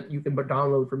tool that you can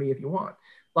download for me if you want.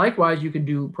 Likewise, you can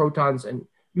do protons and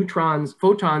neutrons,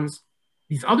 photons,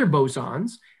 these other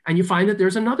bosons, and you find that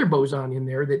there's another boson in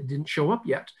there that didn't show up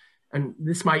yet. And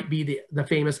this might be the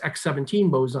famous X17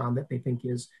 boson that they think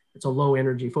it's a low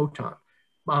energy photon.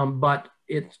 But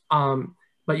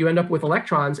you end up with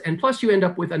electrons, and plus you end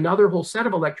up with another whole set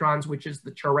of electrons, which is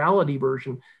the chirality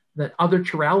version, the other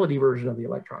chirality version of the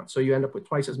electron. So you end up with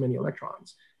twice as many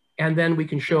electrons. And then we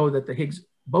can show that the Higgs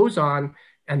boson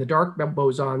and the dark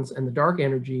bosons and the dark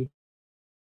energy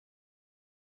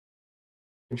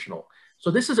dimensional.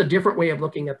 So this is a different way of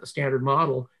looking at the standard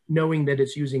model, knowing that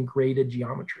it's using graded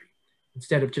geometry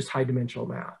instead of just high dimensional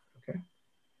math, okay?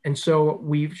 And so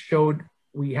we've showed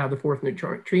we have the fourth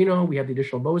neutrino, we have the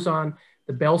additional boson,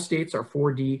 the Bell states are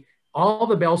 4D, all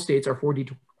the Bell states are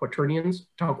 4D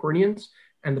tau-quaternions,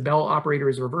 and the Bell operator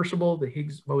is reversible. The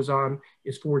Higgs boson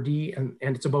is 4D and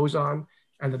it's a boson,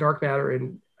 and the dark matter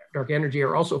and dark energy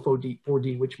are also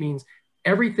 4D, which means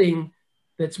everything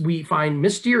that we find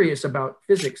mysterious about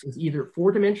physics is either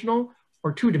 4-dimensional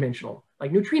or 2-dimensional.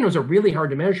 Like neutrinos are really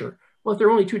hard to measure. Well, if they're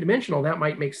only 2-dimensional, that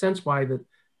might make sense why that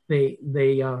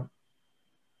they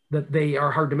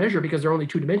are hard to measure, because they're only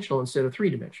 2-dimensional instead of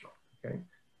 3-dimensional. Okay,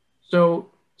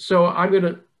 so I'm going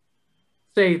to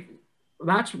say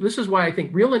this is why I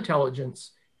think real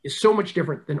intelligence is so much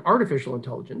different than artificial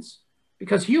intelligence,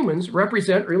 because humans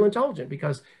represent real intelligence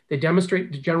because they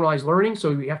demonstrate generalized learning.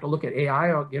 So we have to look at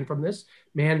AI again from this,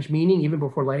 manage meaning even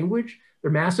before language. They're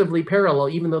massively parallel,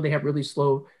 even though they have really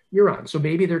slow neurons. So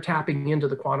maybe they're tapping into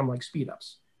the quantum-like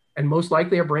speedups. And most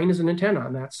likely our brain is an antenna,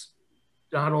 and that's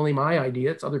not only my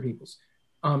idea, it's other people's.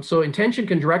 So intention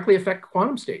can directly affect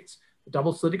quantum states. The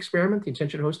double slit experiment, the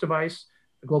intention host device,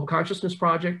 the global consciousness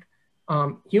project.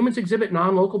 Humans exhibit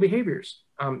non-local behaviors.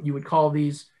 You would call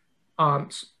these,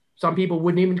 some people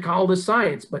wouldn't even call this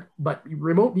science, but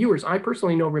remote viewers, I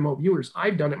personally know remote viewers,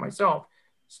 I've done it myself.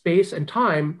 Space and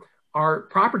time are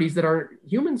properties that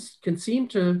humans can seem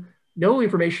to know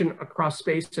information across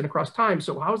space and across time.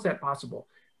 So how is that possible?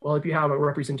 Well, if you have a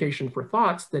representation for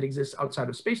thoughts that exists outside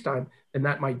of space-time, then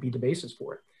that might be the basis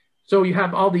for it. So you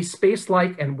have all these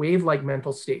space-like and wave-like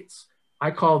mental states.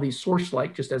 I call these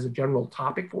source-like just as a general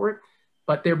topic for it,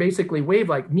 but they're basically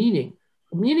wave-like. Meaning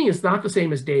is not the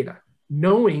same as data.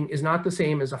 Knowing is not the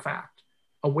same as a fact.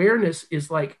 Awareness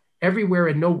is like everywhere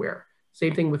and nowhere.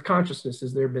 Same thing with consciousness.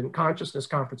 There have been consciousness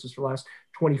conferences for the last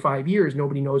 25 years.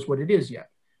 Nobody knows what it is yet.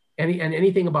 And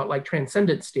anything about like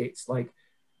transcendent states, like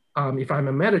if I'm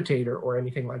a meditator or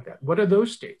anything like that. What are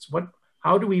those states?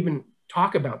 How do we even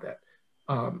talk about that?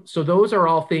 So those are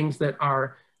all things that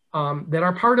are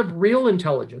part of real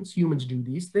intelligence. Humans do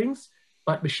these things,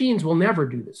 but machines will never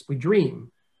do this. We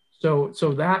dream. So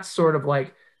that's sort of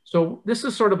like, so this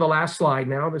is sort of the last slide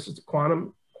now. This is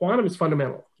quantum. Quantum is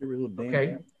fundamental.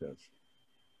 Okay.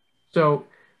 So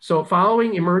the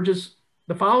following emerges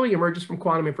from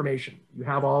quantum information. You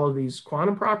have all of these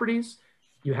quantum properties.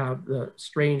 You have the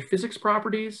strange physics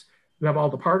properties. You have all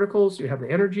the particles. You have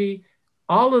the energy.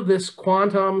 All of this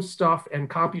quantum stuff and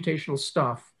computational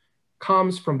stuff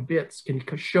comes from bits, can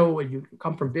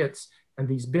come from bits, and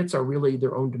these bits are really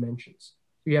their own dimensions.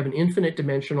 You have an infinite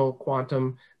dimensional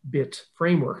quantum bit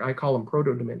framework. I call them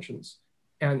proto-dimensions.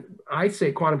 And I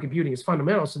say quantum computing is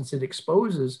fundamental since it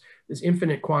exposes this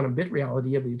infinite quantum bit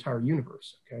reality of the entire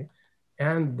universe, okay?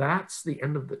 And that's the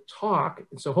end of the talk.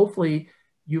 And so hopefully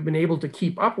you've been able to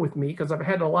keep up with me because I've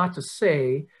had a lot to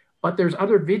say, but there's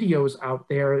other videos out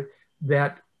there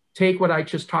that take what I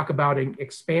just talk about and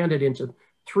expand it into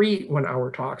 3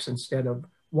 one-hour talks instead of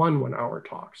 1 one-hour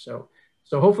talk. So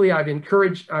hopefully I've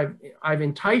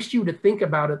enticed you to think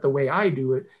about it the way I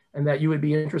do it, and that you would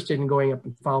be interested in going up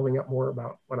and following up more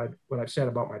about what I've said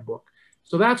about my book.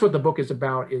 So that's what the book is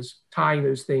about, is tying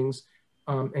those things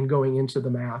and going into the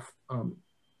math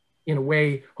in a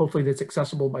way, hopefully that's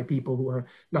accessible by people who are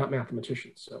not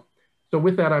mathematicians. So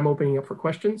with that, I'm opening up for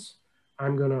questions.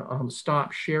 I'm gonna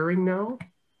stop sharing now.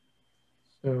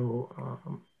 So,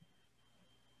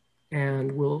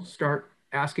 and we'll start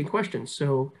asking questions.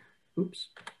 So, oops.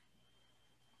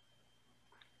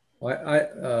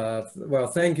 Well,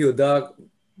 thank you, Doug.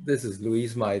 This is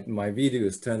Luis. My video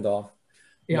is turned off.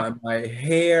 Yeah. My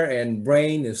hair and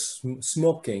brain is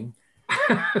smoking.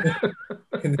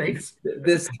 Thanks.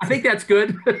 I think that's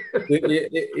good.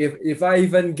 if I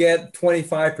even get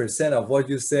 25% of what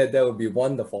you said, that would be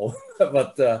wonderful.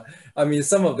 But I mean,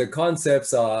 some of the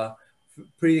concepts are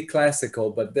pretty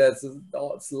classical, but there's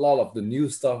a lot of the new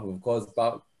stuff, of course,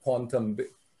 about quantum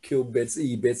Q bits,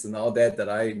 E bits, and all that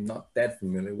I'm not that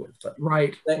familiar with. But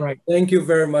right. Thank you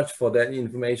very much for that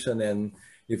information. And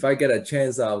if I get a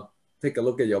chance, I'll take a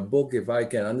look at your book. If I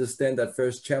can understand that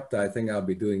first chapter, I think I'll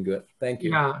be doing good. Thank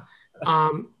you. Yeah.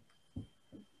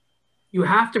 You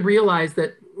have to realize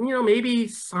that, maybe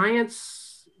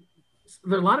science,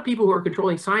 there are a lot of people who are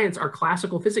controlling science are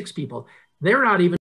classical physics people. They're not even